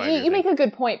that. But you make a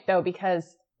good point, though,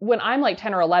 because when I'm like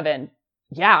 10 or 11,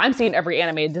 yeah, I'm seeing every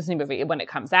animated Disney movie when it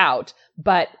comes out,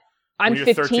 but I'm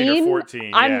 15. 13 or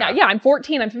 14. I'm not, yeah, I'm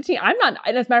 14, I'm 15. I'm not,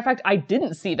 and as a matter of fact, I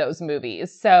didn't see those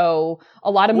movies. So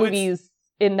a lot of movies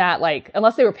in that, like,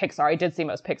 unless they were Pixar, I did see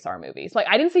most Pixar movies. Like,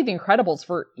 I didn't see The Incredibles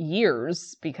for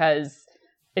years because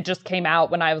it just came out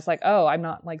when I was like, oh, I'm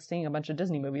not like seeing a bunch of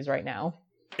Disney movies right now.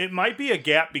 It might be a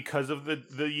gap because of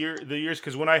the years.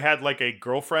 Because when I had like a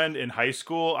girlfriend in high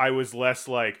school, I was less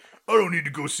like, I don't need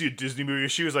to go see a Disney movie.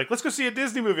 She was like, let's go see a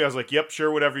Disney movie. I was like, yep, sure,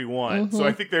 whatever you want. Mm-hmm. So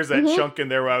I think there's that chunk in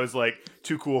there where I was like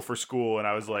too cool for school, and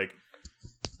I was like,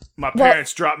 my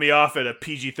parents dropped me off at a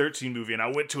PG-13 movie, and I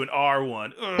went to an R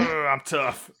one. I'm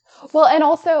tough. Well, and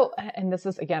also, and this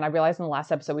is, again, I realized in the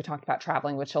last episode we talked about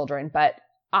traveling with children, but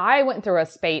I went through a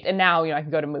spate, and now, I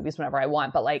can go to movies whenever I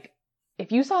want, but like,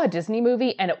 if you saw a Disney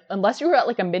movie, and unless you were at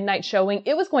like a midnight showing,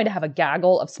 it was going to have a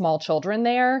gaggle of small children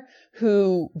there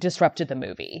who disrupted the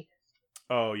movie.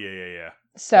 Oh, yeah.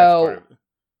 So,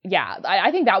 yeah,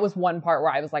 I think that was one part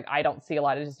where I was like, I don't see a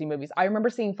lot of Disney movies. I remember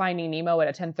seeing Finding Nemo at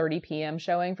a 10:30 p.m.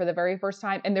 showing for the very first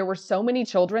time, and there were so many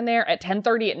children there at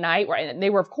 10:30 at night, and they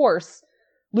were, of course,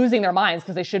 losing their minds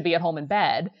because they should be at home in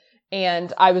bed.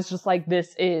 And I was just like,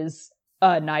 this is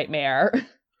a nightmare.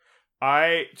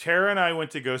 Tara and I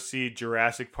went to go see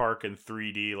Jurassic Park in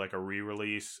 3D, like a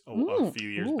re-release a few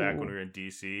years back when we were in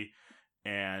DC.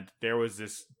 And there was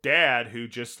this dad who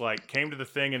just like came to the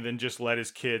thing and then just let his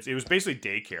kids, it was basically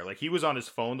daycare. Like he was on his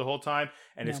phone the whole time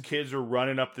and his kids were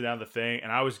running up and down the thing,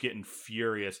 and I was getting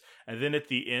furious. And then at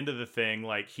the end of the thing,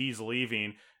 like he's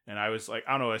leaving and I was like,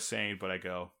 I don't know what I was saying, but I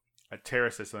go,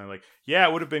 Tara said something like, yeah,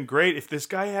 it would have been great if this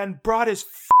guy hadn't brought his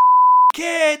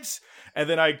kids. And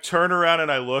then I turn around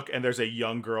and I look, and there's a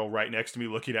young girl right next to me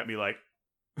looking at me like,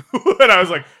 and I was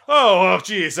like, oh,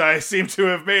 geez, I seem to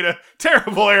have made a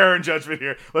terrible error in judgment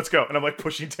here. Let's go. And I'm like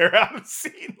pushing Tara out of the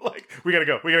scene. Like, we gotta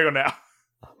go now.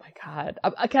 Oh my God.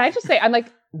 Can I just say, I'm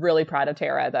like really proud of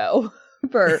Tara though,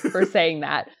 for saying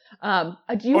that. Do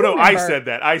you remember... I said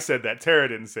that. Tara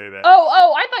didn't say that.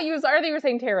 Oh, I thought you were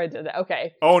saying Tara did that.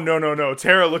 Okay. Oh, no.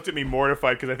 Tara looked at me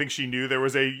mortified because I think she knew there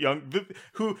was a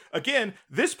who, again,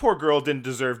 this poor girl didn't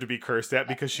deserve to be cursed at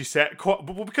because she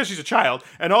because she's a child,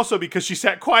 and also because she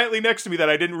sat quietly next to me that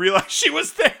I didn't realize she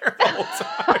was there the whole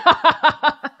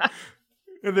time.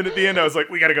 And then at the end I was like,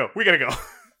 we gotta go.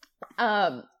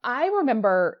 I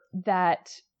remember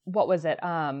that, what was it?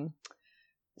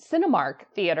 Cinemark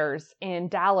theaters in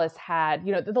Dallas had,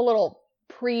 the little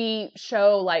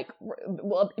pre-show, like,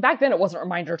 well, back then it wasn't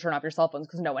reminder to turn off your cell phones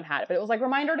because no one had it, but it was like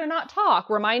reminder to not talk,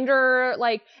 reminder,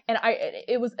 like, and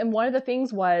one of the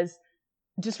things was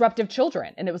disruptive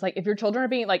children. And it was like, if your children are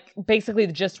being, like, basically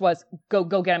the gist was go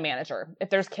get a manager.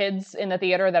 If there's kids in the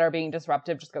theater that are being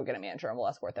disruptive, just go get a manager and we'll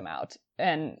escort them out.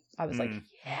 And I was like,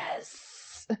 yes.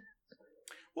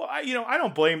 Well, I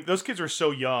don't blame, those kids were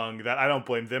so young that I don't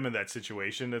blame them in that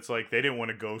situation. It's like they didn't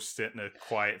want to go sit in a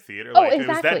quiet theater. Like, exactly. It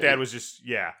was that dad was just,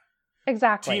 yeah.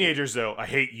 Exactly. Teenagers, though, I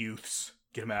hate youths.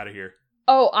 Get them out of here.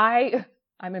 Oh,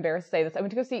 I'm embarrassed to say this. I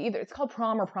went to go see it's called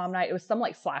Prom or Prom Night. It was some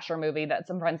like slasher movie that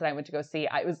some friends and I went to go see.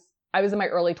 I was in my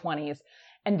early 20s,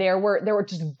 and there were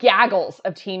just gaggles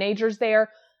of teenagers there,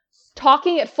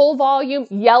 talking at full volume,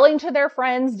 yelling to their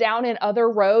friends down in other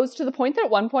rows, to the point that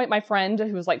at one point my friend,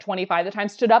 who was like 25 at the time,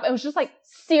 stood up and was just like,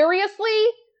 seriously?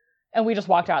 And we just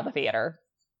walked out of the theater.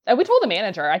 And we told the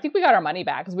manager, I think we got our money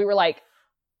back, because we were like,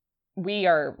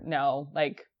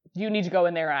 you need to go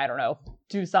in there and, I don't know,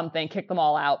 do something, kick them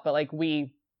all out. But like,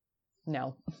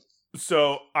 no.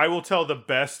 So I will tell the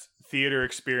best theater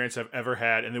experience I've ever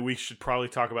had, and then we should probably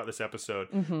talk about this episode.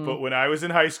 Mm-hmm. But when I was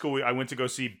in high school, I went to go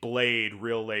see Blade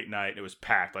real late night. It was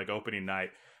packed, like opening night.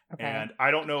 Okay. And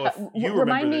I don't know if you remember.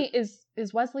 Remind me,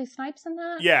 is Wesley Snipes in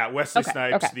that? Yeah, Wesley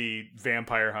Snipes, okay. the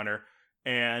vampire hunter.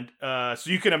 And so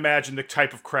you can imagine the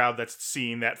type of crowd that's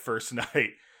seeing that first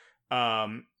night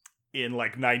in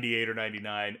like 98 or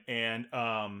 99. And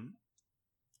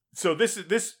so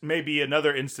this may be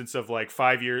another instance of like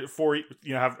 5 years, 4,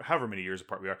 however many years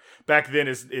apart we are. Back then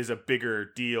is a bigger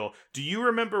deal. Do you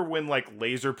remember when like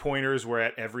laser pointers were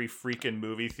at every freaking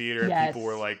movie theater and people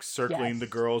were like circling the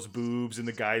girls' boobs and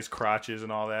the guys' crotches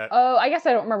and all that? Oh, I guess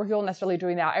I don't remember people necessarily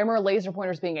doing that. I remember laser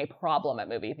pointers being a problem at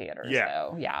movie theaters. Yeah.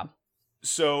 So, yeah.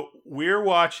 So we're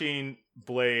watching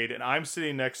Blade and I'm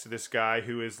sitting next to this guy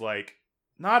who is like,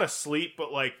 not asleep,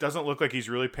 but like doesn't look like he's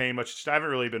really paying much attention. I haven't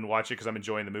really been watching because I'm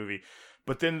enjoying the movie.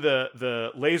 But then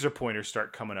the laser pointers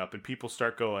start coming up and people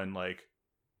start going like,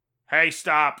 hey,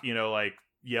 stop, like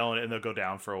yelling it, and they'll go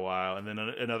down for a while. And then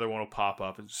another one will pop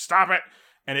up and stop it.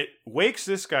 And it wakes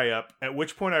this guy up, at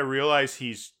which point I realize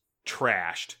he's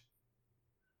trashed,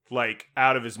 like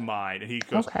out of his mind. And he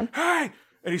goes, hey!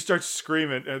 And he starts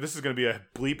screaming. This is going to be a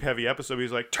bleep heavy episode.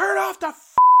 He's like, turn off the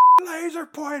laser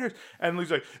pointers. And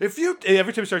he's like,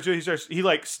 every time he starts doing it, he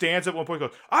like stands up at one point and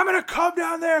goes, I'm gonna come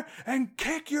down there and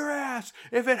kick your ass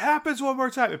if it happens one more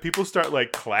time. And people start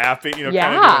like clapping, kind of doing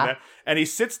that. And he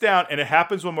sits down and it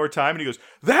happens one more time and he goes,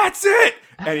 that's it.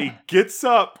 And he gets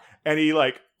up and he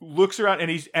like looks around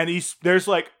and he's there's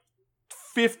like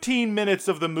 15 minutes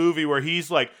of the movie where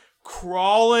he's like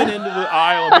crawling into the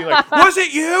aisle and being like, was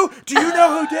it you? Do you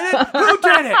know who did it? Who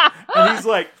did it? And he's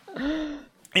like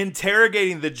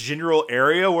interrogating the general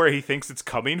area where he thinks it's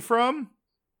coming from.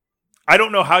 I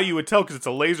don't know how you would tell because it's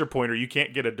a laser pointer. You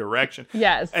can't get a direction.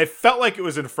 Yes. It felt like it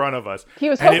was in front of us. He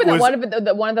was hoping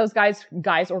that one of those guys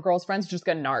or girls' friends just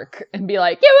gonna narc and be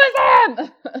like, it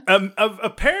was him!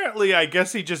 Apparently, I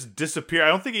guess he just disappeared. I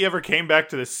don't think he ever came back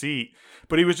to the seat.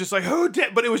 But he was just like, who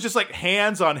did? But it was just like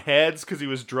hands on heads because he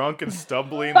was drunk and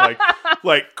stumbling,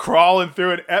 like crawling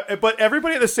through it. But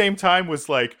everybody at the same time was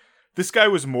like, this guy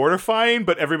was mortifying,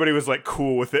 but everybody was like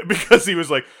cool with it because he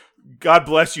was like, God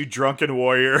bless you, drunken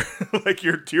warrior. Like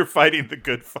you're fighting the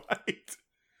good fight.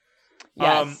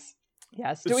 Yes.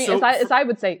 Yes. As I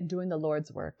would say, doing the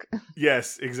Lord's work.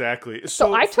 Yes, exactly.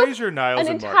 So I took Fraser Niles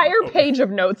an entire page of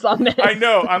notes on this. I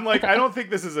know. I'm like, I don't think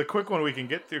this is a quick one we can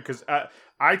get through because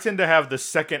I tend to have the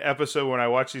second episode when I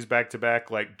watch these back to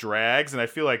back like drags, and I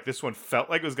feel like this one felt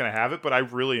like it was going to have it, but I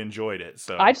really enjoyed it.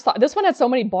 So I just thought this one had so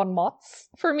many bon mots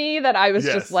for me that I was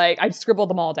just like, I scribbled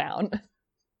them all down.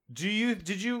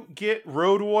 Did you get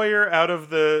Road Warrior out of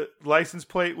the license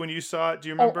plate when you saw it? Do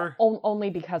you remember? Only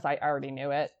because I already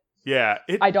knew it. Yeah,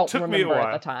 I don't remember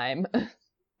at the time.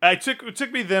 It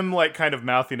took me them like kind of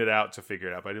mouthing it out to figure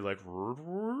it out. I did like.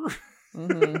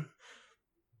 Mm-hmm.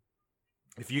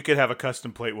 If you could have a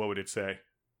custom plate, what would it say?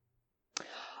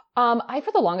 I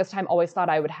for the longest time always thought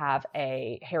I would have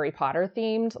a Harry Potter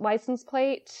themed license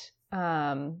plate.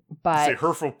 But say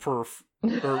Hufflepuff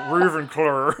or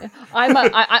Ravenclaw. I'm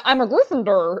a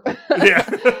Gryffindor.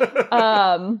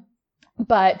 Yeah.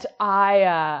 But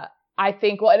I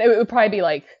think it would probably be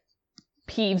like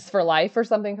Peeves for life or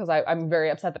something because I'm very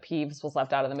upset that Peeves was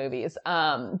left out of the movies.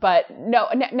 But no,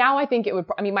 now I think it would.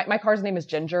 I mean, my car's name is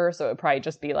Ginger, so it would probably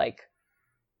just be like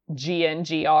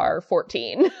GNGR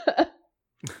 14.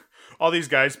 All these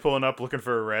guys pulling up looking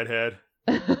for a redhead.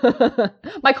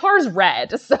 My car's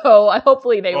red, so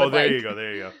hopefully they would. Oh, there you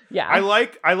go. Yeah, I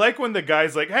like when the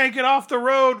guy's like, "Hey, get off the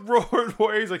road, Road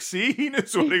Warrior." He's like, "See, he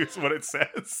knows what it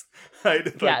says." I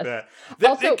did like that.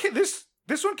 Also,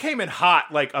 this one came in hot,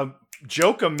 like a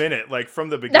joke a minute, like from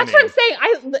the beginning. That's what I'm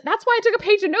saying. That's why I took a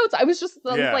page of notes. I was just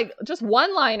like just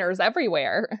one-liners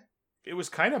everywhere. It was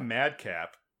kind of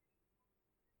madcap.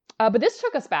 But this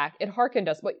took us back. It harkened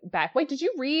us back. Wait, did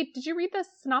you read the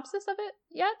synopsis of it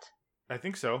yet? I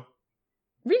think so.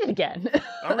 Read it again.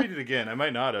 I'll read it again. I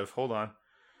might not have. Hold on.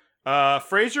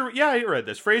 Fraser, yeah, I read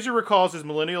this. Fraser recalls his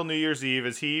millennial New Year's Eve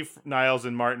as he, Niles,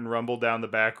 and Martin rumble down the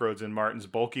back roads in Martin's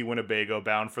bulky Winnebago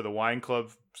bound for the wine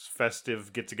club's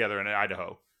festive get-together in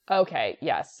Idaho. Okay,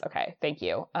 yes. Okay, thank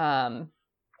you.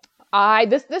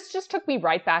 This just took me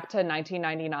right back to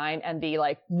 1999 and the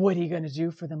like, what are you gonna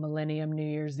do for the Millennium New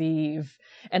Year's Eve?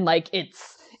 And like,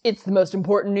 it's the most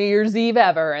important New Year's Eve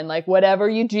ever. And like, whatever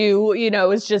you do, you're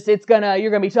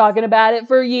gonna be talking about it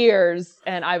for years.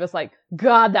 And I was like,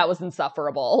 God, that was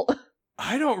insufferable.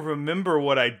 I don't remember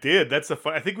what I did. That's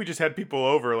I think we just had people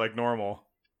over like normal.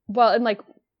 Well, and like,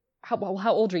 how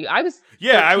old are you? I was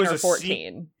I was or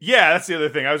 14. That's the other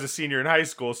thing. I was a senior in high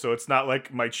school, so it's not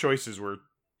like my choices were.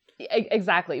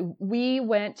 Exactly. Me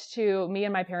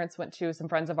and my parents went to some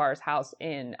friends of ours' house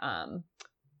in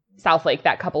South Lake.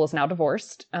 That couple is now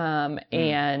divorced.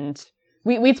 And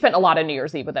we'd spent a lot of New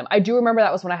Year's Eve with them. I do remember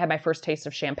that was when I had my first taste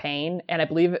of champagne. And I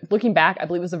believe, looking back, it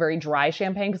was a very dry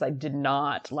champagne because I did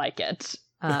not like it.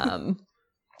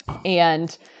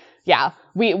 And yeah,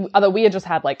 although we had just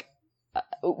had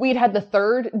we'd had the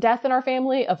third death in our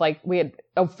family of we had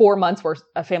 4 months where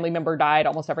a family member died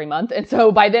almost every month. And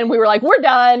so by then we were like, we're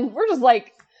done. We're just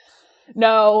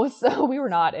no. So we were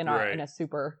not in a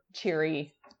super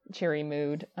cheery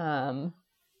mood.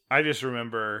 I just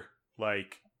remember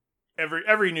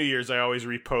every New Year's I always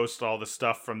repost all the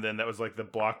stuff from then that was the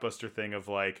Blockbuster thing of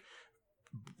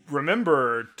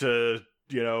remember to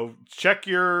check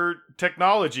your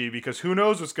technology because who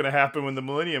knows what's going to happen when the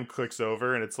millennium clicks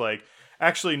over. And it's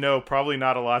actually, no, probably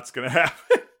not a lot's going to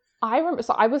happen. I remember,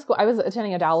 so I was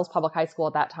attending a Dallas public high school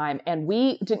at that time, and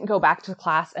we didn't go back to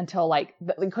class until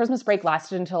the Christmas break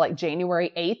lasted until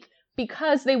January 8th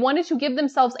because they wanted to give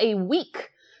themselves a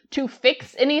week to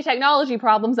fix any technology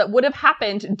problems that would have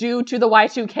happened due to the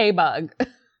Y2K bug.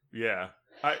 Yeah.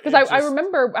 Because I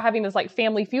remember having this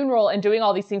family funeral and doing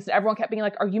all these things, and everyone kept being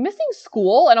like, "Are you missing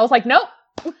school?" And I was like, "Nope,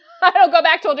 I don't go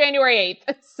back till January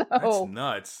 8th." So that's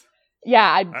nuts.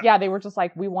 Yeah, they were just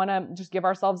we want to just give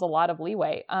ourselves a lot of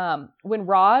leeway. When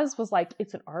Roz was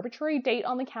it's an arbitrary date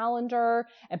on the calendar,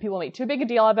 and people made too big a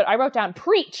deal of it, I wrote down,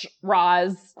 "Preach,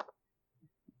 Roz,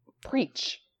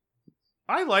 preach."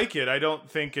 I like it. I don't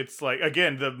think it's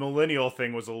again, the millennial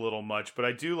thing was a little much, but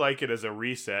I do like it as a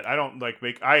reset. I don't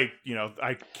I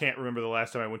can't remember the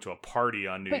last time I went to a party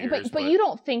on New Year's. But you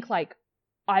don't think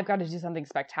I've got to do something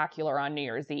spectacular on New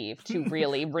Year's Eve to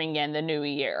really ring in the new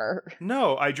year.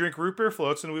 No, I drink root beer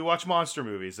floats and we watch monster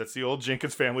movies. That's the old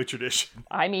Jenkins family tradition.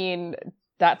 I mean,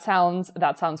 that sounds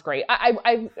great.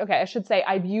 I should say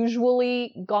I've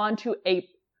usually gone to a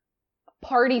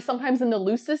party sometimes in the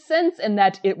loosest sense, in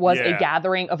that it was a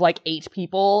gathering of 8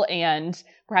 people and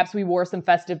perhaps we wore some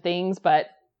festive things, but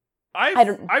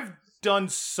I've done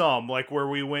some where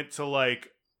we went to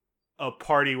a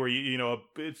party where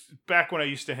it's back when I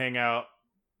used to hang out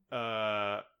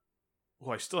I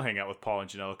still hang out with Paul and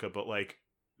Janelica, but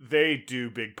they do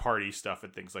big party stuff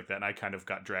and things like that, and I kind of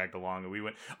got dragged along, and we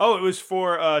went it was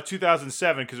for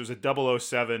 2007 because it was a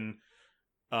 007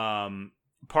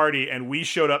 party, and we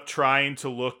showed up trying to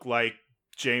look like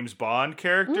James Bond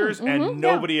characters, and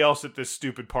nobody else at this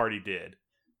stupid party did.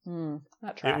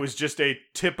 That tracks. It was just a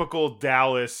typical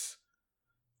Dallas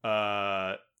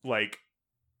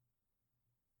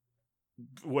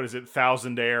what is it,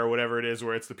 Thousandaire or whatever it is,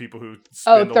 where it's the people who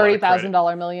spend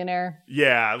 $30,000 millionaire.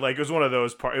 Yeah, it was one of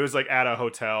those it was at a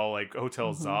hotel,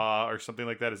 Hotel Za or something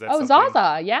like that. Is that something?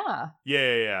 Zaza, yeah.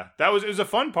 Yeah. It was a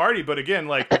fun party, but again,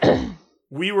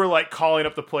 we were calling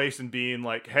up the place and being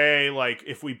hey,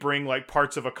 if we bring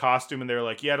parts of a costume, and they're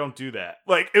yeah, don't do that.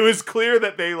 It was clear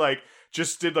that they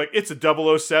just did it's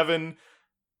a 007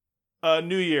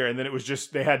 New Year, and then it was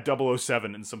just they had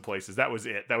 007 in some places. That was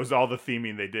it. That was all the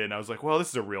theming they did, and I was well, this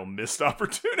is a real missed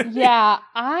opportunity. Yeah,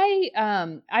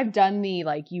 I've done the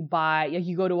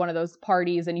you go to one of those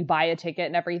parties and you buy a ticket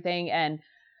and everything, and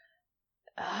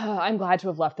I'm glad to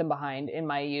have left them behind in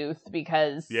my youth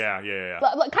because yeah.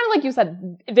 Kind of like you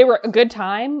said, they were a good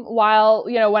time while,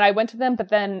 when I went to them, but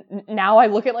then now I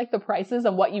look at the prices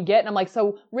and what you get, and I'm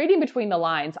so reading between the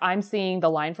lines, I'm seeing the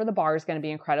line for the bar is going to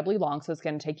be incredibly long, so it's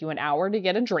going to take you an hour to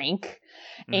get a drink,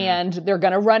 and they're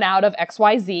going to run out of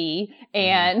XYZ,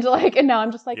 and and now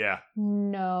I'm just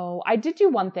no. I did do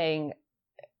one thing.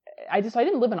 I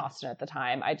didn't live in Austin at the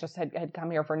time. I just had come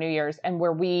here for New Year's, and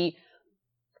where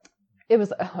I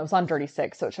was on Dirty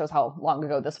Six, so it shows how long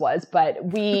ago this was, but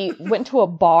we went to a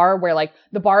bar where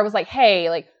the bar was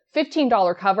hey,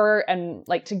 $15 cover, and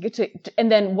to get to,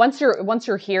 and then once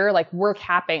you're here, we're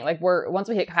capping, once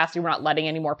we hit capacity, we're not letting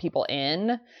any more people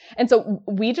in. And so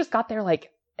we just got there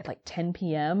at 10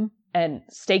 p.m. and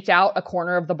staked out a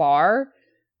corner of the bar,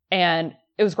 and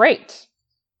it was great.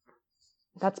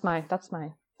 That's my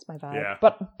vibe. Yeah.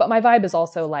 But my vibe is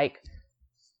also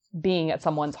being at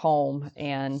someone's home,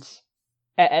 and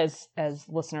as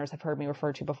listeners have heard me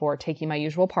refer to before, taking my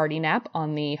usual party nap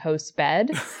on the host's bed.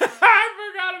 I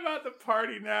forgot about the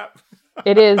party nap.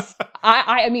 It is.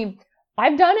 I mean,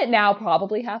 I've done it now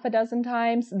probably half a dozen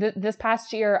times. This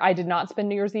past year, I did not spend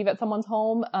New Year's Eve at someone's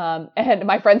home. And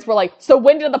my friends were so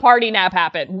when did the party nap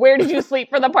happen? Where did you sleep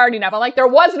for the party nap? I'm there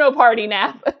was no party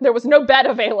nap. There was no bed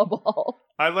available.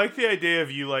 I like the idea of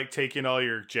you like taking all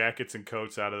your jackets and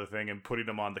coats out of the thing and putting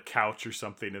them on the couch or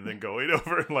something, and then going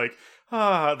over and like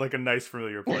a nice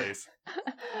familiar place.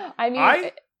 I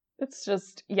mean, it's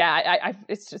just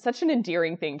it's just such an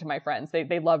endearing thing to my friends.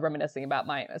 They love reminiscing about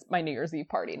my New Year's Eve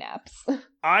party naps.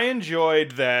 I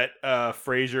enjoyed that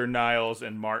Frasier, Niles,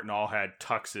 and Martin all had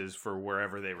tuxes for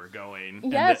wherever they were going.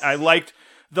 Yes, and I liked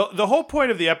the whole point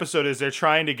of the episode is they're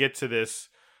trying to get to this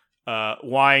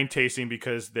wine tasting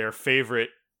because their favorite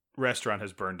restaurant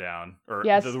has burned down, or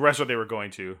the restaurant they were going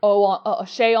to.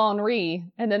 Chez Henri,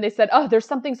 and then they said, "Oh, there's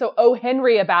something so O.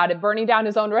 Henry about it, burning down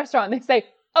his own restaurant." And they say,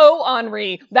 "Oh,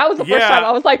 Henri." That was the first time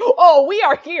I was like, "Oh, we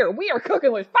are here. We are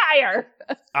cooking with fire."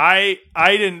 I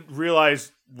didn't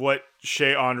realize what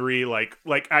Chez Henri like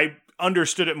I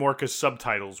understood it more because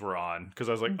subtitles were on, because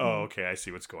I was like, oh, okay, I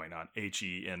see what's going on.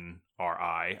 Henri.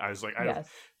 I was like,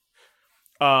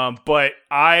 but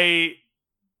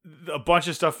a bunch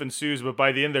of stuff ensues, but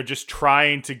by the end they're just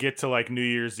trying to get to like New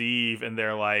Year's Eve, and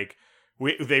they're like,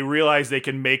 they realize they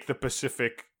can make the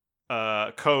Pacific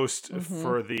coast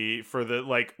for the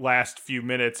like last few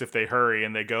minutes if they hurry,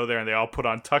 and they go there and they all put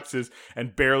on tuxes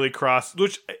and barely cross,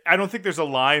 which I don't think there's a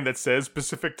line that says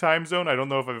Pacific time zone. I don't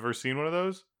know if I've ever seen one of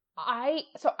those. I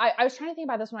was trying to think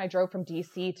about this when I drove from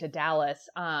DC to Dallas.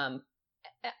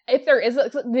 If there is,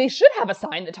 they should have a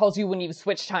sign that tells you when you've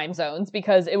switched time zones,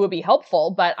 because it would be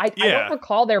helpful. But I don't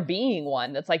recall there being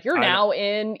one that's like, you're now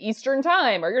in Eastern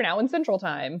time, or you're now in Central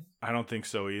time. I don't think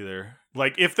so either.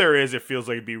 Like, if there is, it feels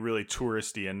like it'd be really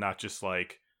touristy and not just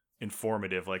like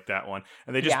informative like that one.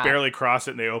 And they just barely cross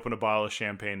it, and they open a bottle of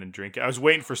champagne and drink it. I was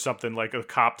waiting for something like a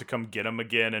cop to come get them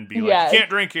again and be like, you can't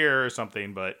drink here or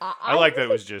something. But I like that it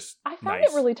was just I found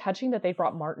it really touching that they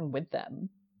brought Martin with them.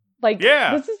 Like,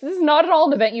 this is not at all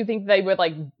an event you think they would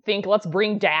like think, let's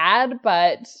bring Dad,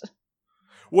 but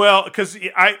well, because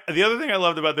the other thing I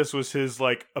loved about this was his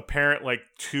like apparent like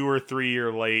 2 or 3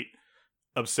 year late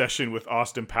obsession with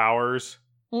Austin Powers,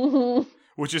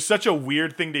 which is such a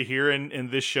weird thing to hear in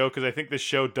this show, because I think this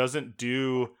show doesn't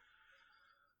do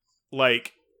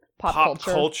like pop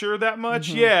culture that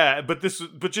much. But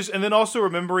then also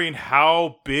remembering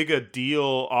how big a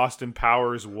deal Austin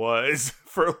Powers was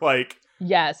for like.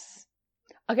 Yes.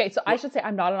 Okay, so I should say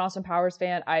I'm not an Austin Powers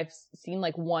fan. I've seen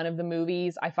like one of the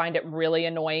movies. I find it really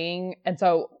annoying. And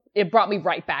so it brought me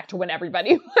right back to when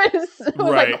everybody was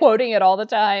like quoting it all the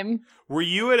time. Were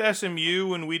you at SMU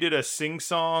when we did a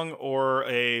sing-song or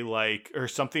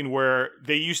something where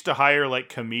they used to hire like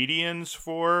comedians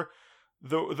for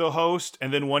the host,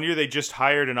 and then one year they just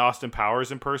hired an Austin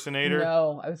Powers impersonator?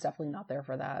 No, I was definitely not there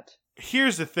for that.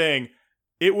 Here's the thing.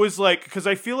 It was like, because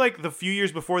I feel like the few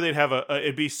years before they'd have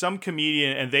it'd be some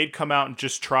comedian and they'd come out and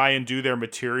just try and do their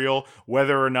material,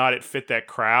 whether or not it fit that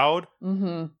crowd.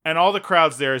 And all the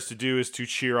crowd's there is to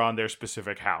cheer on their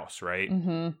specific house, right?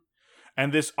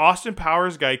 And this Austin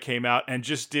Powers guy came out and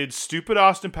just did stupid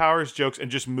Austin Powers jokes and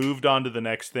just moved on to the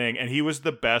next thing. And he was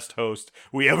the best host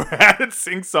we ever had at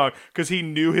Sing Song, because he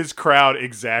knew his crowd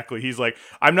exactly. He's like,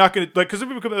 I'm not going to, like, because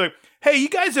people come like, hey, you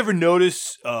guys ever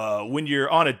notice when you're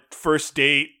on a first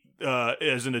date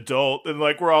as an adult, and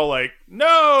like we're all like,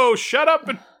 no, shut up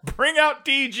and bring out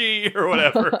DG or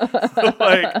whatever.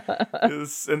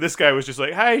 And this guy was just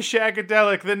like, hi,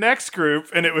 Shagadelic, the next group.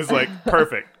 And it was like,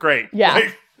 perfect, great. Yeah.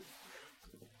 Like,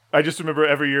 I just remember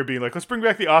every year being like, let's bring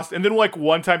back the Austin. And then like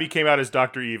one time he came out as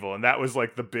Dr. Evil, and that was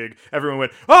like the big, everyone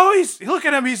went, oh, look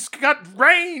at him, he's got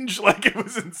range. Like, it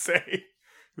was insane. It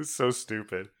was so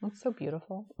stupid. That's so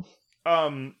beautiful.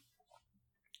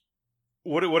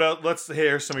 What else? Let's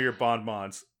hear some of your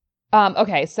bonbons.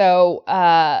 Okay, so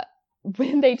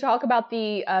when they talk about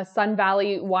the Sun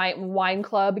Valley Wine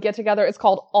Club get together, it's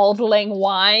called Auld Lang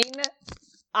Wine.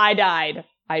 I died.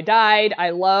 I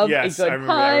love a good pun.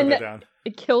 I wrote that down.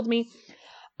 It killed me.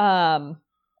 When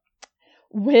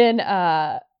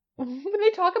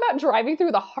they talk about driving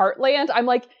through the heartland, I'm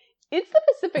like, it's the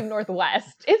Pacific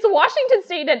Northwest. It's Washington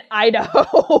State and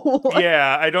Idaho.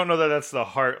 Yeah, I don't know that that's the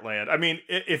heartland. I mean,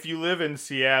 if you live in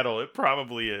Seattle, it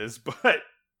probably is. But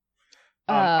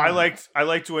I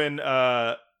liked when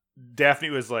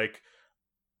Daphne was like,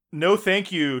 "No,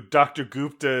 thank you, Dr.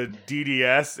 Gupta,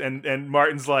 DDS," and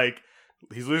Martin's like,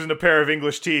 he's losing a pair of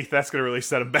English teeth. That's going to really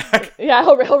set him back. Yeah,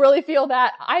 he'll really feel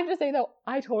that. I have to say, though,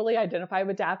 I totally identify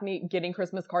with Daphne getting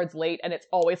Christmas cards late, and it's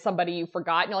always somebody you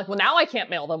forgot. And you're like, well, now I can't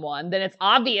mail them one. Then it's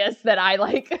obvious that I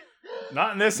like...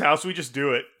 Not in this house. We just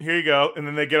do it. Here you go. And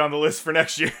then they get on the list for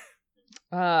next year.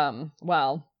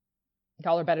 Well,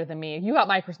 y'all are better than me. You got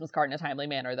my Christmas card in a timely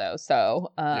manner, though.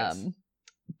 So, yes.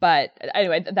 But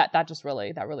anyway, that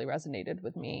really resonated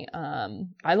with me.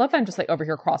 I love that I'm just like over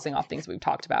here crossing off things we've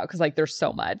talked about because like there's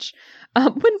so much.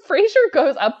 When Frasier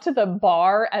goes up to the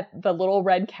bar at the Little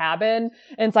Red Cabin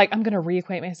and it's like, I'm gonna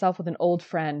reacquaint myself with an old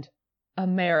friend,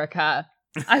 America.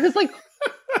 I was like,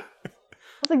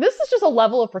 this is just a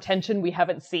level of pretension we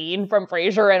haven't seen from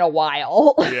Frasier in a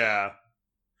while. Yeah.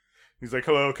 He's like,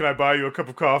 hello, can I buy you a cup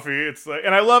of coffee? It's like,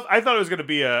 and I thought it was going to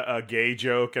be a gay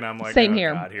joke. And I'm like, same oh,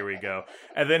 here. God, here we go.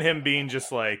 And then him being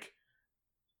just like,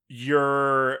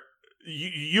 you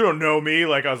don't know me.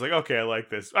 Like, I was like, okay, I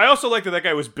like this. I also like that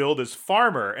guy was billed as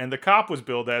farmer and the cop was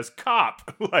billed as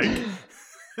cop. Like,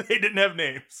 they didn't have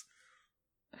names.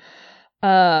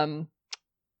 Let me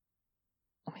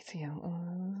see.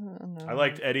 I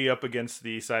liked Eddie up against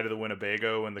the side of the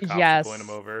Winnebago when the cops were pulling him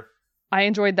over. I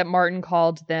enjoyed that Martin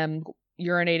called them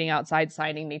urinating outside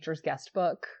signing Nature's Guest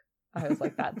book. I was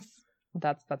like,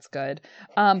 that's good.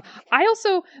 I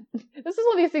also, this is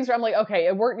one of these things where I'm like, okay,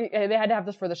 it worked. They had to have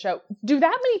this for the show. Do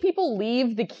that many people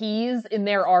leave the keys in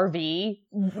their RV?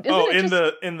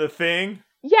 In the thing?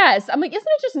 Yes. I'm like, isn't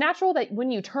it just natural that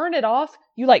when you turn it off,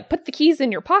 you like put the keys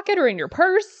in your pocket or in your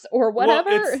purse or whatever?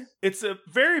 Well, it's a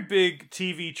very big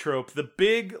TV trope. The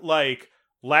big, like,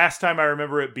 last time I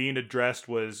remember it being addressed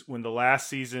was when the last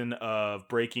season of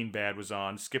Breaking Bad was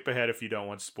on. Skip ahead if you don't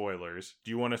want spoilers. Do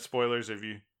you want spoilers? Have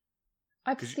you?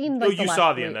 I've seen. Like, you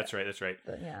saw the end. That's right.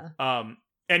 But yeah.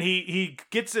 And he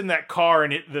gets in that car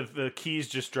and the keys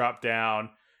just drop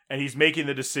down, and he's making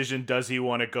the decision: does he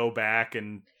want to go back?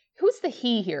 And who's the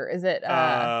he here? Is it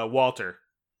Walter?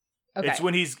 Okay. It's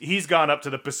when he's gone up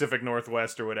to the Pacific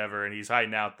Northwest or whatever, and he's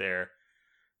hiding out there.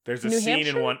 There's a New scene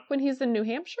Hampshire? in one when he's in New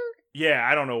Hampshire. Yeah,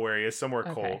 I don't know where he is. Somewhere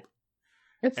cold.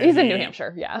 He's in New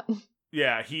Hampshire. Yeah.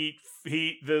 Yeah,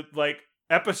 the like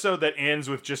episode that ends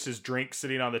with just his drink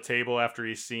sitting on the table after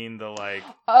he's seen the like.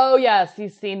 Oh yes,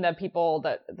 he's seen the people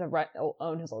that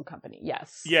own his old company.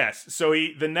 Yes. Yes. So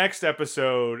the next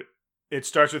episode, it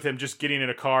starts with him just getting in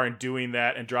a car and doing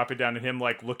that and dropping down, and him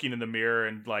like looking in the mirror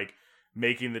and like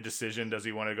making the decision. Does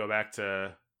he want to go back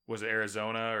to, was it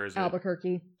Arizona or is it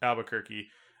Albuquerque? Albuquerque.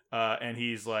 And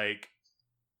he's like,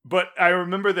 but I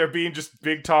remember there being just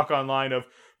big talk online of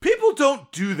people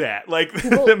don't do that. Like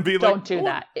people them being don't like, do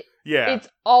that. Yeah. It's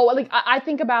all like, I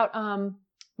think about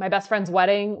my best friend's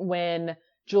wedding when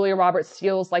Julia Roberts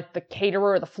steals like the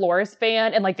caterer or the florist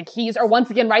van and like the keys are once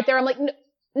again right there. I'm like,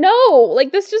 no,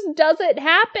 like this just doesn't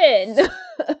happen.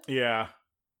 Yeah.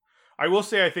 I will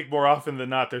say, I think more often than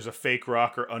not, there's a fake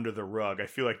rocker under the rug. I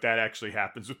feel like that actually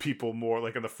happens with people more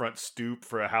like on the front stoop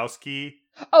for a house key.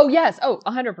 Oh, yes. Oh,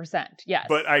 100%. Yes.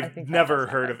 But I've never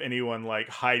heard of anyone like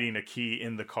hiding a key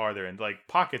in the car they're in. Like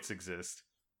pockets exist.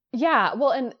 Yeah.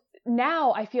 Well, and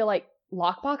now I feel like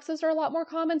lockboxes are a lot more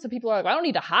common. So people are like, I don't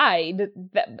need to hide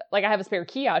that. Like I have a spare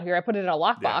key out here. I put it in a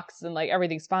lockbox and like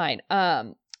everything's fine.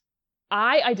 I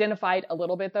identified a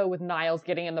little bit though with Niles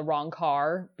getting in the wrong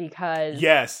car because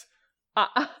yes.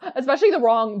 Especially the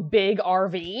wrong big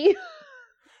RV.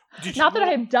 Not that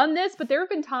I have done this, but there have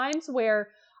been times where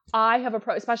I have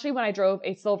especially when I drove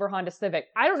a silver Honda Civic.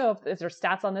 I don't know if there's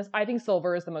stats on this. I think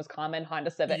silver is the most common Honda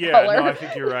Civic color. No, I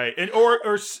think you're right. And or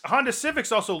Honda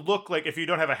Civics also look like, if you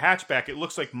don't have a hatchback, it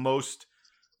looks like most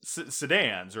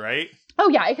sedans, right? Oh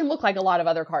yeah, it can look like a lot of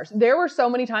other cars. There were so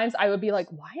many times I would be like,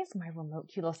 why is my remote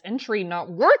keyless entry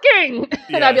not working?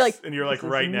 And I'd be like, and you're like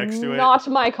right next to it. Not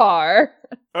my car.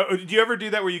 Do you ever do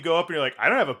that where you go up and you're like, I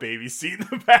don't have a baby seat in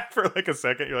the back for like a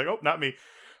second? You're like, oh, not me.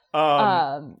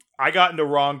 I got into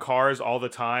wrong cars all the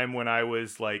time when I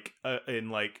was like in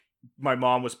like my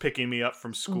mom was picking me up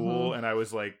from school and I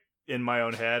was like in my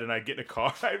own head and I'd get in a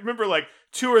car. I remember like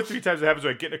 2 or 3 times it happens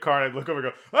where I'd get in a car and I'd look over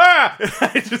and go, ah! And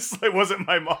I just like wasn't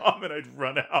my mom and I'd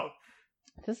run out.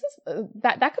 This is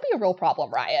that could be a real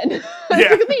problem, Ryan. Yeah.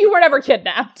 It could be you were never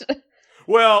kidnapped.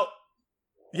 Well,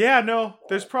 yeah, no,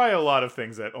 there's probably a lot of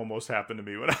things that almost happened to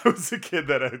me when I was a kid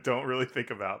that I don't really think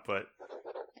about, but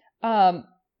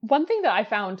one thing that I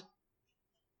found,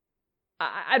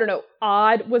 I don't know,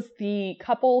 odd was the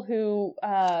couple who,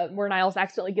 where Niles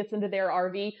accidentally gets into their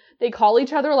RV. They call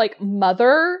each other like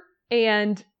mother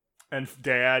and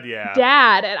dad, yeah.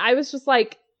 Dad. And I was just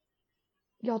like,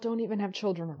 y'all don't even have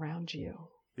children around you.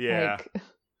 Yeah.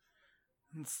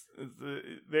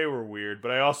 They were weird,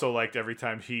 but I also liked every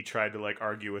time he tried to like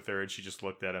argue with her and she just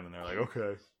looked at him and they're like,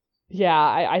 okay. Yeah,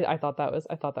 I thought that was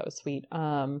sweet.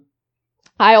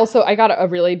 I got a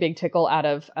really big tickle out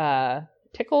of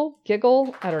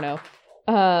giggle, I don't know.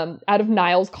 Out of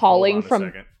Niles calling Hold on from a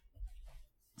second.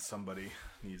 Somebody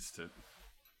needs to.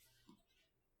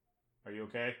 Are you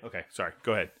okay? Okay, sorry.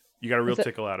 Go ahead. You got a real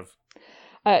tickle out of.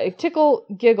 tickle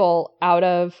giggle out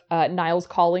of Niles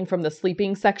calling from the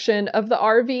sleeping section of the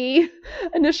RV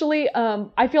initially.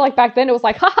 I feel like back then it was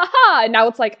like, ha ha ha. And now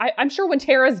it's like, I'm sure when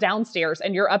Tara's downstairs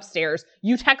and you're upstairs,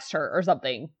 you text her or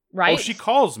something, right? Oh, she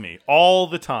calls me all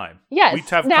the time. Yes. We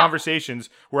have conversations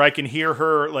where I can hear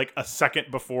her like a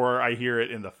second before I hear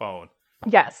it in the phone.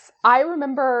 Yes. I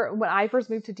remember when I first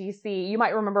moved to DC, you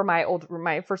might remember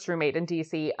my first roommate in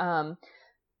DC.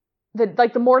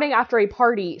 The morning after a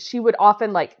party, she would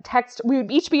often like text, we would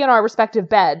each be in our respective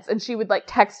beds, and she would like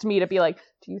text me to be like,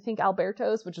 do you think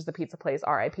Alberto's, which is the pizza place,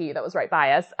 RIP, that was right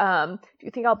by us, do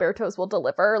you think Alberto's will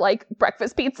deliver like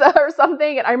breakfast pizza or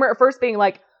something? And I remember at first being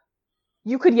like,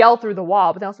 you could yell through the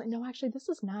wall, but then I was like, no, actually, this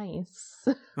is nice.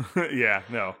 Yeah,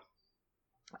 no.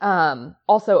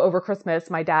 Also over Christmas,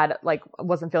 my dad like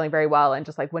wasn't feeling very well and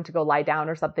just like went to go lie down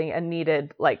or something and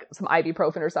needed like some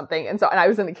ibuprofen or something. And I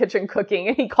was in the kitchen cooking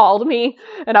and he called me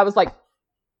and I was like,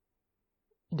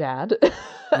 Dad.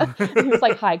 And he was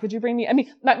like, hi, could you bring me, I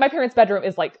mean, my parents' bedroom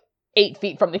is like 8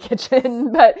 feet from the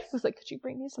kitchen, but he was like, could you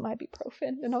bring me some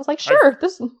ibuprofen? And I was like, sure,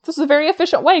 this is a very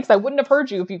efficient way because I wouldn't have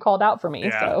heard you if you called out for me.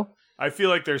 Yeah. So I feel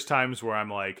like there's times where I'm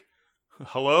like,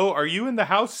 hello, are you in the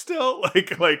house still?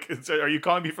 Like, are you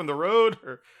calling me from the road?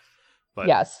 But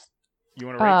yes. You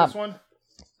want to rate this one?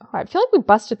 I feel like we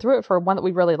busted through it for one that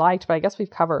we really liked, but I guess we've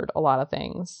covered a lot of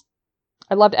things.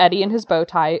 I loved Eddie and his bow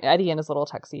tie, Eddie and his little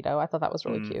tuxedo. I thought that was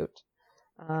really cute.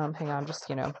 Hang on, just,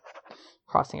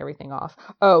 crossing everything off.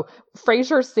 Oh,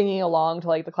 Frasier singing along to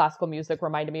like the classical music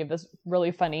reminded me of this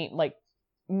really funny like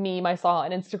meme I saw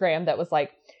on Instagram that was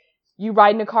like, you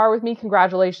ride in a car with me?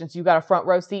 Congratulations. You got a front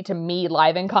row seat to me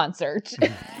live in concert.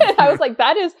 And I was like,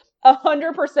 that is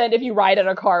 100% if you ride in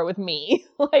a car with me.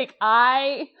 Like,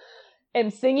 I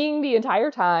am singing the entire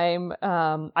time.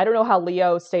 I don't know how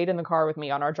Leo stayed in the car with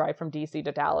me on our drive from DC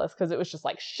to Dallas because it was just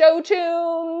like show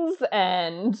tunes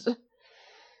and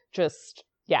just,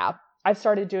 yeah. I've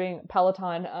started doing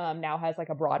Peloton now has like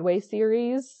a Broadway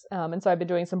series. And so I've been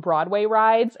doing some Broadway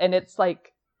rides and it's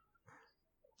like,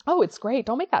 oh, it's great.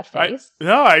 Don't make that face.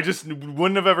 I just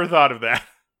wouldn't have ever thought of that.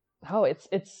 Oh,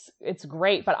 it's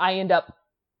great, but I end up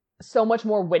so much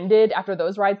more winded after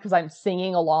those rides because I'm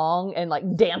singing along and like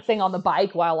dancing on the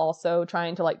bike while also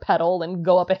trying to like pedal and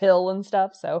go up a hill and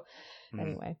stuff. So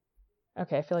anyway,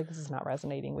 okay, I feel like this is not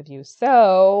resonating with you.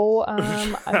 So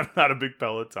I'm not a big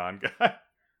Peloton guy.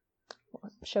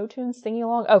 Show tunes, singing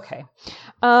along. Okay.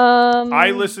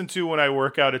 I listen to when I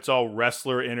work out. It's all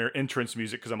wrestler entrance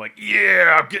music because I'm like,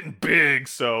 yeah, I'm getting big.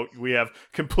 So we have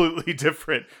completely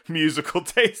different musical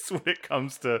tastes when it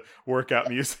comes to workout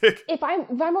music. If I'm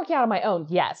working out on my own,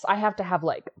 yes, I have to have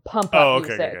like pump up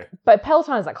music. Okay. But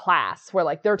Peloton is a class where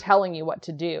like they're telling you what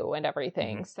to do and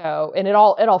everything. Mm-hmm. So and it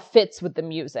all fits with the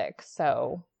music.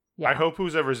 So. Yeah. I hope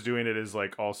whoever's doing it is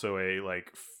like also a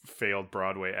like failed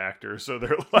Broadway actor, so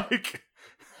they're like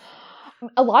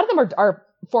a lot of them are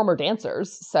former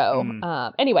dancers.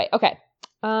 So anyway, okay.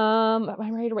 Am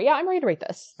I ready to rate? Yeah, I'm ready to rate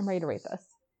this.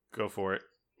 Go for it.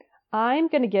 I'm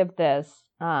gonna give this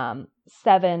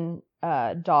 7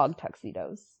 dog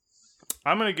tuxedos.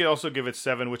 I'm gonna also give it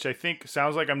 7, which I think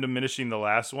sounds like I'm diminishing the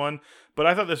last one, but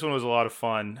I thought this one was a lot of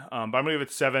fun. But I'm gonna give it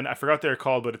 7. I forgot what they're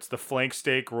called, but it's the flank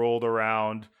steak rolled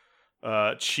around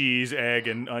cheese, egg,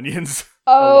 and onions.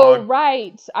 Oh,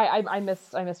 right. I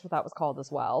missed what that was called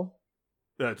as well.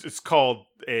 It's called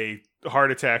a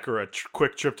heart attack or a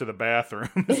quick trip to the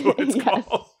bathroom is what it's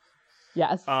called.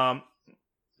 Yes.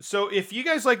 So if you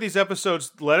guys like these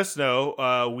episodes, let us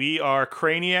know. We are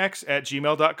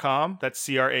craniacs@gmail.com. That's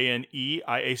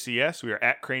CRANEIACS. We are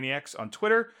at Craniacs on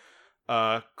Twitter.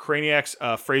 Craniacs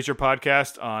Frasier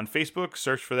Podcast on Facebook.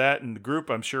 Search for that in the group.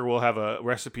 I'm sure we'll have a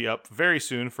recipe up very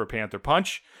soon for Panther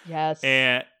Punch. Yes.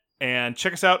 And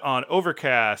check us out on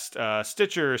Overcast,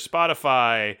 Stitcher,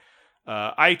 Spotify,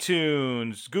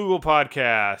 iTunes, Google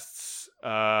Podcasts.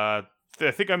 I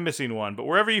think I'm missing one, but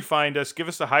wherever you find us, give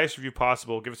us the highest review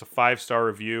possible. Give us a 5-star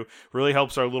review. Really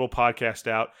helps our little podcast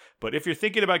out. But if you're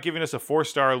thinking about giving us a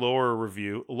 4-star lower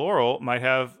review, Laurel might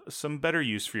have some better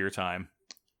use for your time.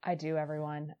 I do,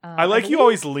 everyone. I like you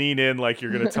always lean in like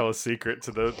you're going to tell a secret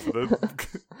to the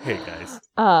hey guys.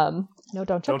 No,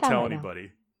 don't jump down. Don't tell anybody. Now.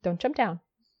 Don't jump down.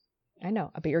 I know,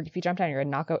 but if you jump down, you're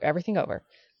going to knock everything over.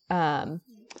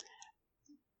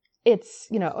 It's,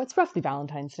 it's roughly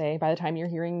Valentine's Day by the time you're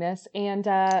hearing this. And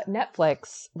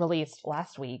Netflix released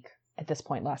last week, at this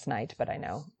point last night, but I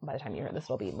know by the time you hear this,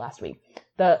 it'll be last week.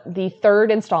 The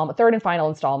third and final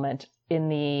installment in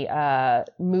the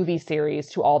movie series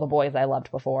To All the Boys I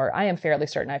Loved Before. I am fairly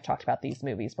certain I've talked about these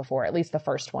movies before, at least the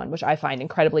first one, which I find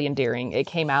incredibly endearing. It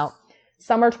came out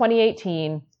summer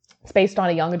 2018. It's based on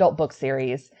a young adult book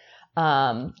series.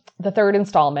 The third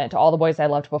installment, All the Boys I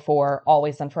Loved Before,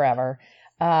 Always and Forever,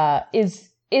 is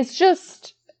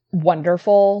just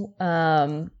wonderful.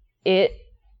 I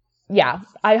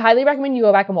highly recommend you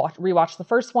go back and rewatch the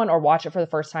first one or watch it for the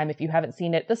first time if you haven't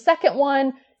seen it. The second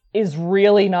one is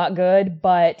really not good,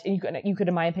 but you could,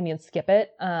 in my opinion, skip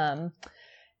it. And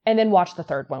then watch the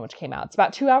third one, which came out. It's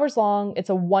about 2 hours long. It's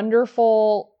a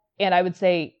wonderful, and I would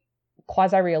say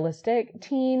quasi-realistic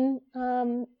teen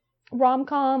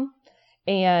rom-com.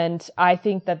 And I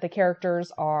think that the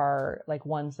characters are like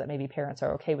ones that maybe parents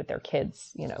are okay with their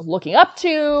kids, looking up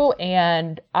to.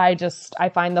 And I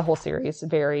find the whole series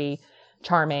very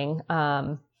charming.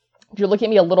 You're looking at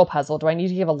me a little puzzled. Do I need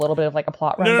to give a little bit of like a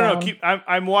plot rundown? No.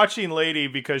 I'm watching Lady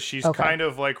because she's kind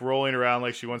of like rolling around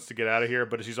like she wants to get out of here,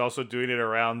 but she's also doing it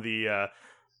around the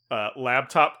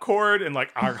laptop cord and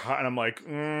like, and I'm like,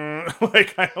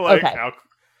 like kind of like how.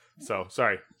 So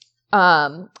sorry.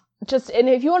 And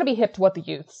if you want to be hip to what the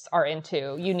youths are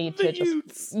into, you need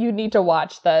to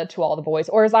watch the To All the Boys,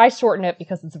 or as I shorten it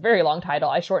because it's a very long title,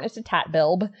 I shorten it to Tat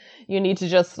Bilb. You need to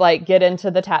just like get into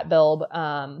the Tat Bilb,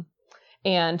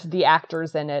 and the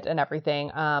actors in it and everything.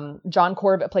 John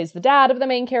Corbett plays the dad of the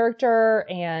main character,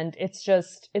 and it's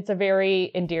a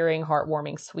very endearing,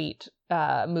 heartwarming, sweet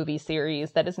movie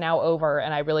series that is now over,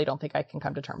 and I really don't think I can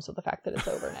come to terms with the fact that it's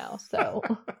over now. So.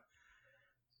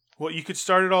 Well, you could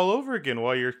start it all over again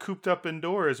while you're cooped up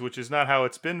indoors, which is not how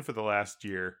it's been for the last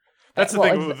year. That's the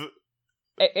thing.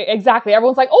 Exactly.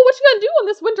 Everyone's like, "Oh, what you gonna do on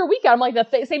this winter weekend?" I'm like, the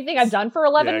same thing I've done for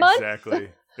 11 months.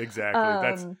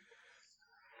 Exactly.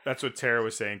 That's what Tara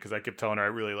was saying, because I kept telling her I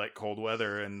really like cold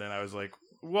weather, and then I was like,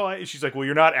 "Well," she's like, "Well,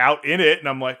 you're not out in it," and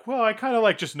I'm like, "Well, I kind of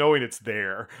like just knowing it's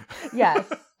there."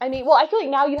 Yes, I mean, I feel like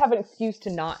now you have an excuse to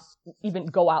not even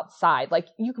go outside. Like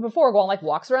you could before go on like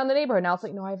walks around the neighborhood. Now it's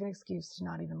like, no, I have an excuse to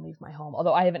not even leave my home.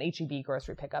 Although I have an HEB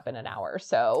grocery pickup in an hour,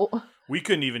 so we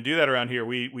couldn't even do that around here.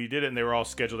 We did it, and they were all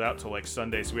scheduled out till like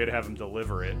Sunday, so we had to have them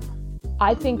deliver it.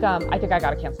 I think I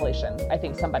got a cancellation. I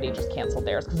think somebody just canceled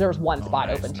theirs because there was one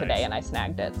spot open today, and I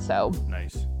snagged it. So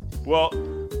nice. Well,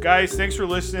 guys, thanks for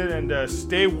listening, and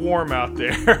stay warm out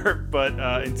there. But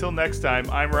until next time,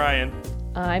 I'm Ryan.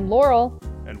 I'm Laurel.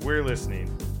 And we're listening.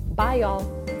 Bye,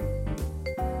 y'all.